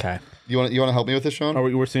 Okay. You want to help me with this, Sean?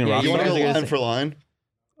 We're singing Rockstar? You want to go line for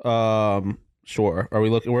line? Sure. Are we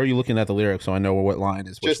looking? Where are you looking at the lyrics so I know what line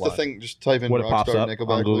is which just line? The thing. Just type in what Rockstar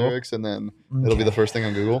Nickelback lyrics, and then it'll be the first thing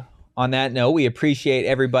on Google. On that note, we appreciate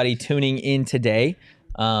everybody tuning in today.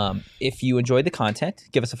 If you enjoyed the content,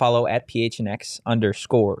 give us a follow at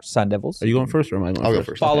PHNX_Sun Devils. Are you going first or am I going I'll first?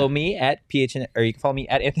 Go first. Follow me at PHNX, or you can follow me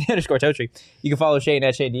at Anthony_Totri. You can follow Shane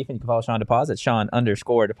at Shane Deef, and you can follow Sean DePaz at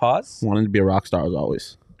Sean_DePaz. Wanted to be a rock star as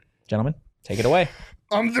always. Gentlemen, take it away.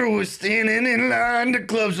 I'm through with standing in line. The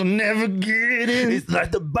clubs will never get in. It's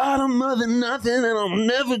like the bottom of the nothing, and I'm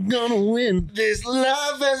never gonna win. This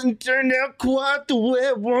life hasn't turned out quite the way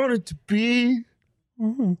I want it to be.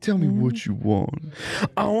 Tell me what you want.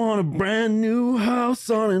 I want a brand new house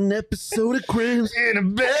on an episode of Cribs. In a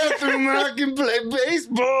bathroom I can play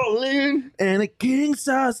baseball in. And a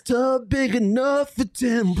king-size tub big enough for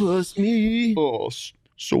 10 plus me. Oh,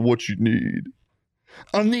 so what you need?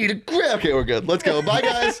 I need a crap. Okay, we're good. Let's go. Bye,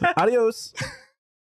 guys. Adios.